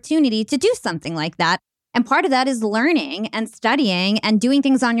the opportunity to do something like that. And part of that is learning and studying and doing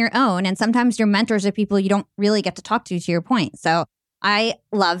things on your own. And sometimes your mentors are people you don't really get to talk to your point. So I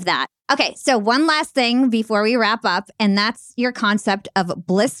love that. Okay, so one last thing before we wrap up, and that's your concept of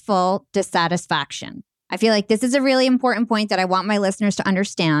blissful dissatisfaction. I feel like this is a really important point that I want my listeners to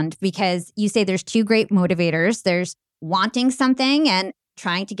understand, because you say there's two great motivators. There's wanting something and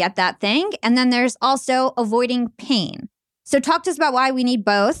trying to get that thing, and then there's also avoiding pain. So talk to us about why we need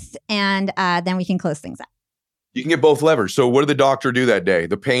both, and then we can close things up. You can get both levers. So what did the doctor do that day?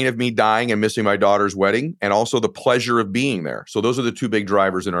 The pain of me dying and missing my daughter's wedding, and also the pleasure of being there. So those are the two big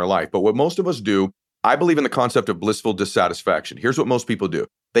drivers in our life. But what most of us do, I believe in the concept of blissful dissatisfaction. Here's what most people do.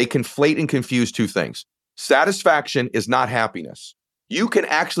 They conflate and confuse two things. Satisfaction is not happiness. You can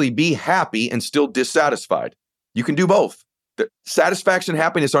actually be happy and still dissatisfied. You can do both. Satisfaction and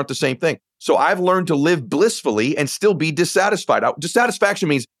happiness aren't the same thing. So I've learned to live blissfully and still be dissatisfied. Dissatisfaction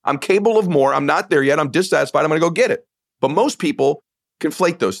means I'm capable of more. I'm not there yet. I'm dissatisfied. I'm going to go get it. But most people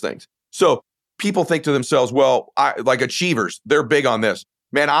conflate those things. So people think to themselves, well, like achievers, they're big on this.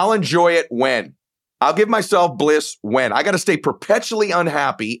 Man, I'll enjoy it when. I'll give myself bliss when. I got to stay perpetually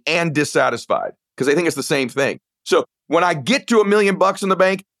unhappy and dissatisfied because they think it's the same thing. So when I get to $1 million in the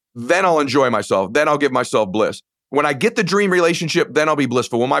bank, then I'll enjoy myself. Then I'll give myself bliss. When I get the dream relationship, then I'll be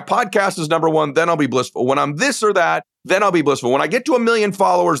blissful. When my podcast is number one, then I'll be blissful. When I'm this or that, then I'll be blissful. When I get to 1 million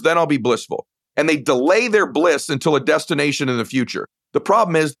followers, then I'll be blissful. And they delay their bliss until a destination in the future. The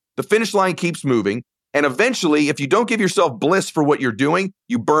problem is the finish line keeps moving. And eventually, if you don't give yourself bliss for what you're doing,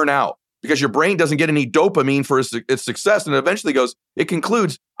 you burn out because your brain doesn't get any dopamine for its success. And it eventually it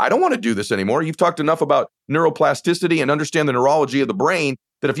concludes, I don't want to do this anymore. You've talked enough about neuroplasticity and understand the neurology of the brain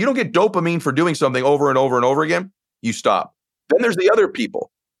that if you don't get dopamine for doing something over and over and over again, you stop. Then there's the other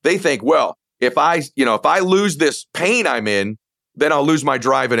people. They think, well, if I lose this pain I'm in, then I'll lose my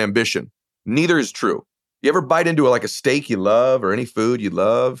drive and ambition. Neither is true. You ever bite into a steak you love or any food you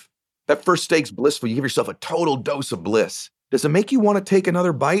love? That first steak's blissful. You give yourself a total dose of bliss. Does it make you want to take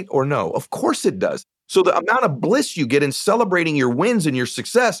another bite or no? Of course it does. So the amount of bliss you get in celebrating your wins and your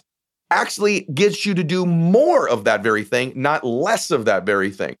success actually gets you to do more of that very thing, not less of that very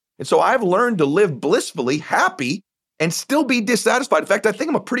thing. And so I've learned to live blissfully, happy, and still be dissatisfied. In fact, I think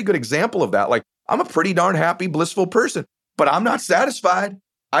I'm a pretty good example of that. I'm a pretty darn happy, blissful person, but I'm not satisfied.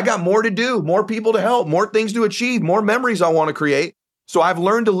 I got more to do, more people to help, more things to achieve, more memories I want to create. So I've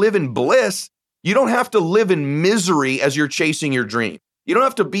learned to live in bliss. You don't have to live in misery as you're chasing your dream. You don't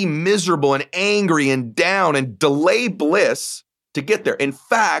have to be miserable and angry and down and delay bliss to get there. In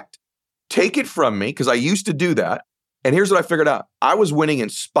fact, take it from me, because I used to do that. And here's what I figured out. I was winning in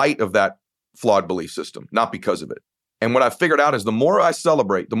spite of that flawed belief system, not because of it. And what I figured out is the more I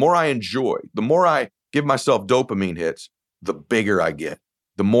celebrate, the more I enjoy, the more I give myself dopamine hits, the bigger I get,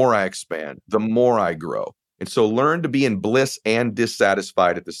 the more I expand, the more I grow. And so learn to be in bliss and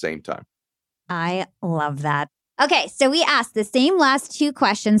dissatisfied at the same time. I love that. Okay, so we asked the same last two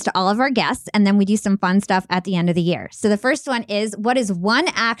questions to all of our guests, and then we do some fun stuff at the end of the year. So the first one is, what is one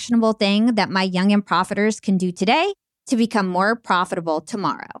actionable thing that my young and profiters can do today to become more profitable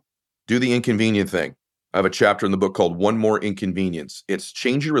tomorrow? Do the inconvenient thing. I have a chapter in the book called One More Inconvenience. It's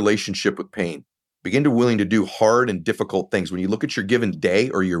change your relationship with pain. Begin to willing to do hard and difficult things. When you look at your given day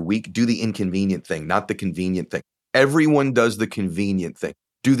or your week, do the inconvenient thing, not the convenient thing. Everyone does the convenient thing.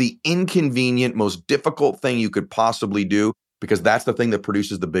 Do the inconvenient, most difficult thing you could possibly do because that's the thing that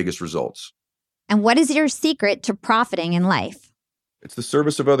produces the biggest results. And what is your secret to profiting in life? It's the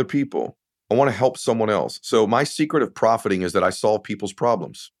service of other people. I want to help someone else. So my secret of profiting is that I solve people's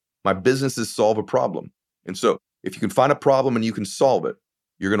problems. My businesses solve a problem. And so if you can find a problem and you can solve it,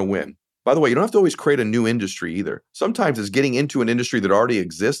 you're going to win. By the way, you don't have to always create a new industry either. Sometimes it's getting into an industry that already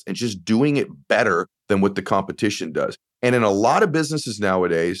exists and just doing it better than what the competition does. And in a lot of businesses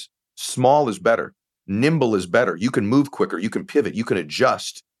nowadays, small is better. Nimble is better. You can move quicker. You can pivot. You can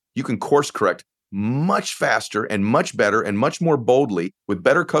adjust. You can course correct much faster and much better and much more boldly with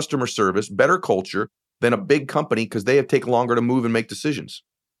better customer service, better culture than a big company because they take longer to move and make decisions.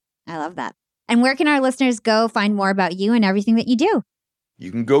 I love that. And where can our listeners go find more about you and everything that you do?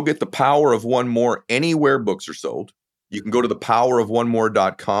 You can go get The Power of One More anywhere books are sold. You can go to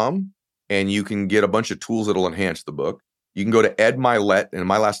thepowerofonemore.com and you can get a bunch of tools that'll enhance the book. You can go to Ed Mylett, and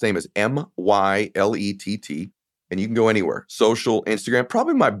my last name is Mylett, and you can go anywhere. Social, Instagram.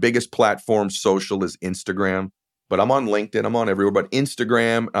 Probably my biggest platform social is Instagram, but I'm on LinkedIn. I'm on everywhere. But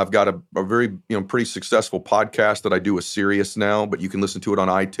Instagram, I've got a very pretty successful podcast that I do with Sirius now, but you can listen to it on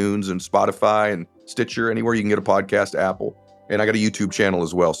iTunes and Spotify and Stitcher, anywhere you can get a podcast, Apple. And I got a YouTube channel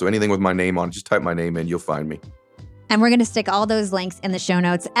as well. So anything with my name on it, just type my name in, you'll find me. And we're going to stick all those links in the show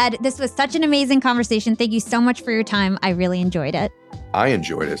notes. Ed, this was such an amazing conversation. Thank you so much for your time. I really enjoyed it. I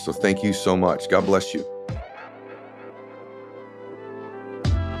enjoyed it. So thank you so much. God bless you.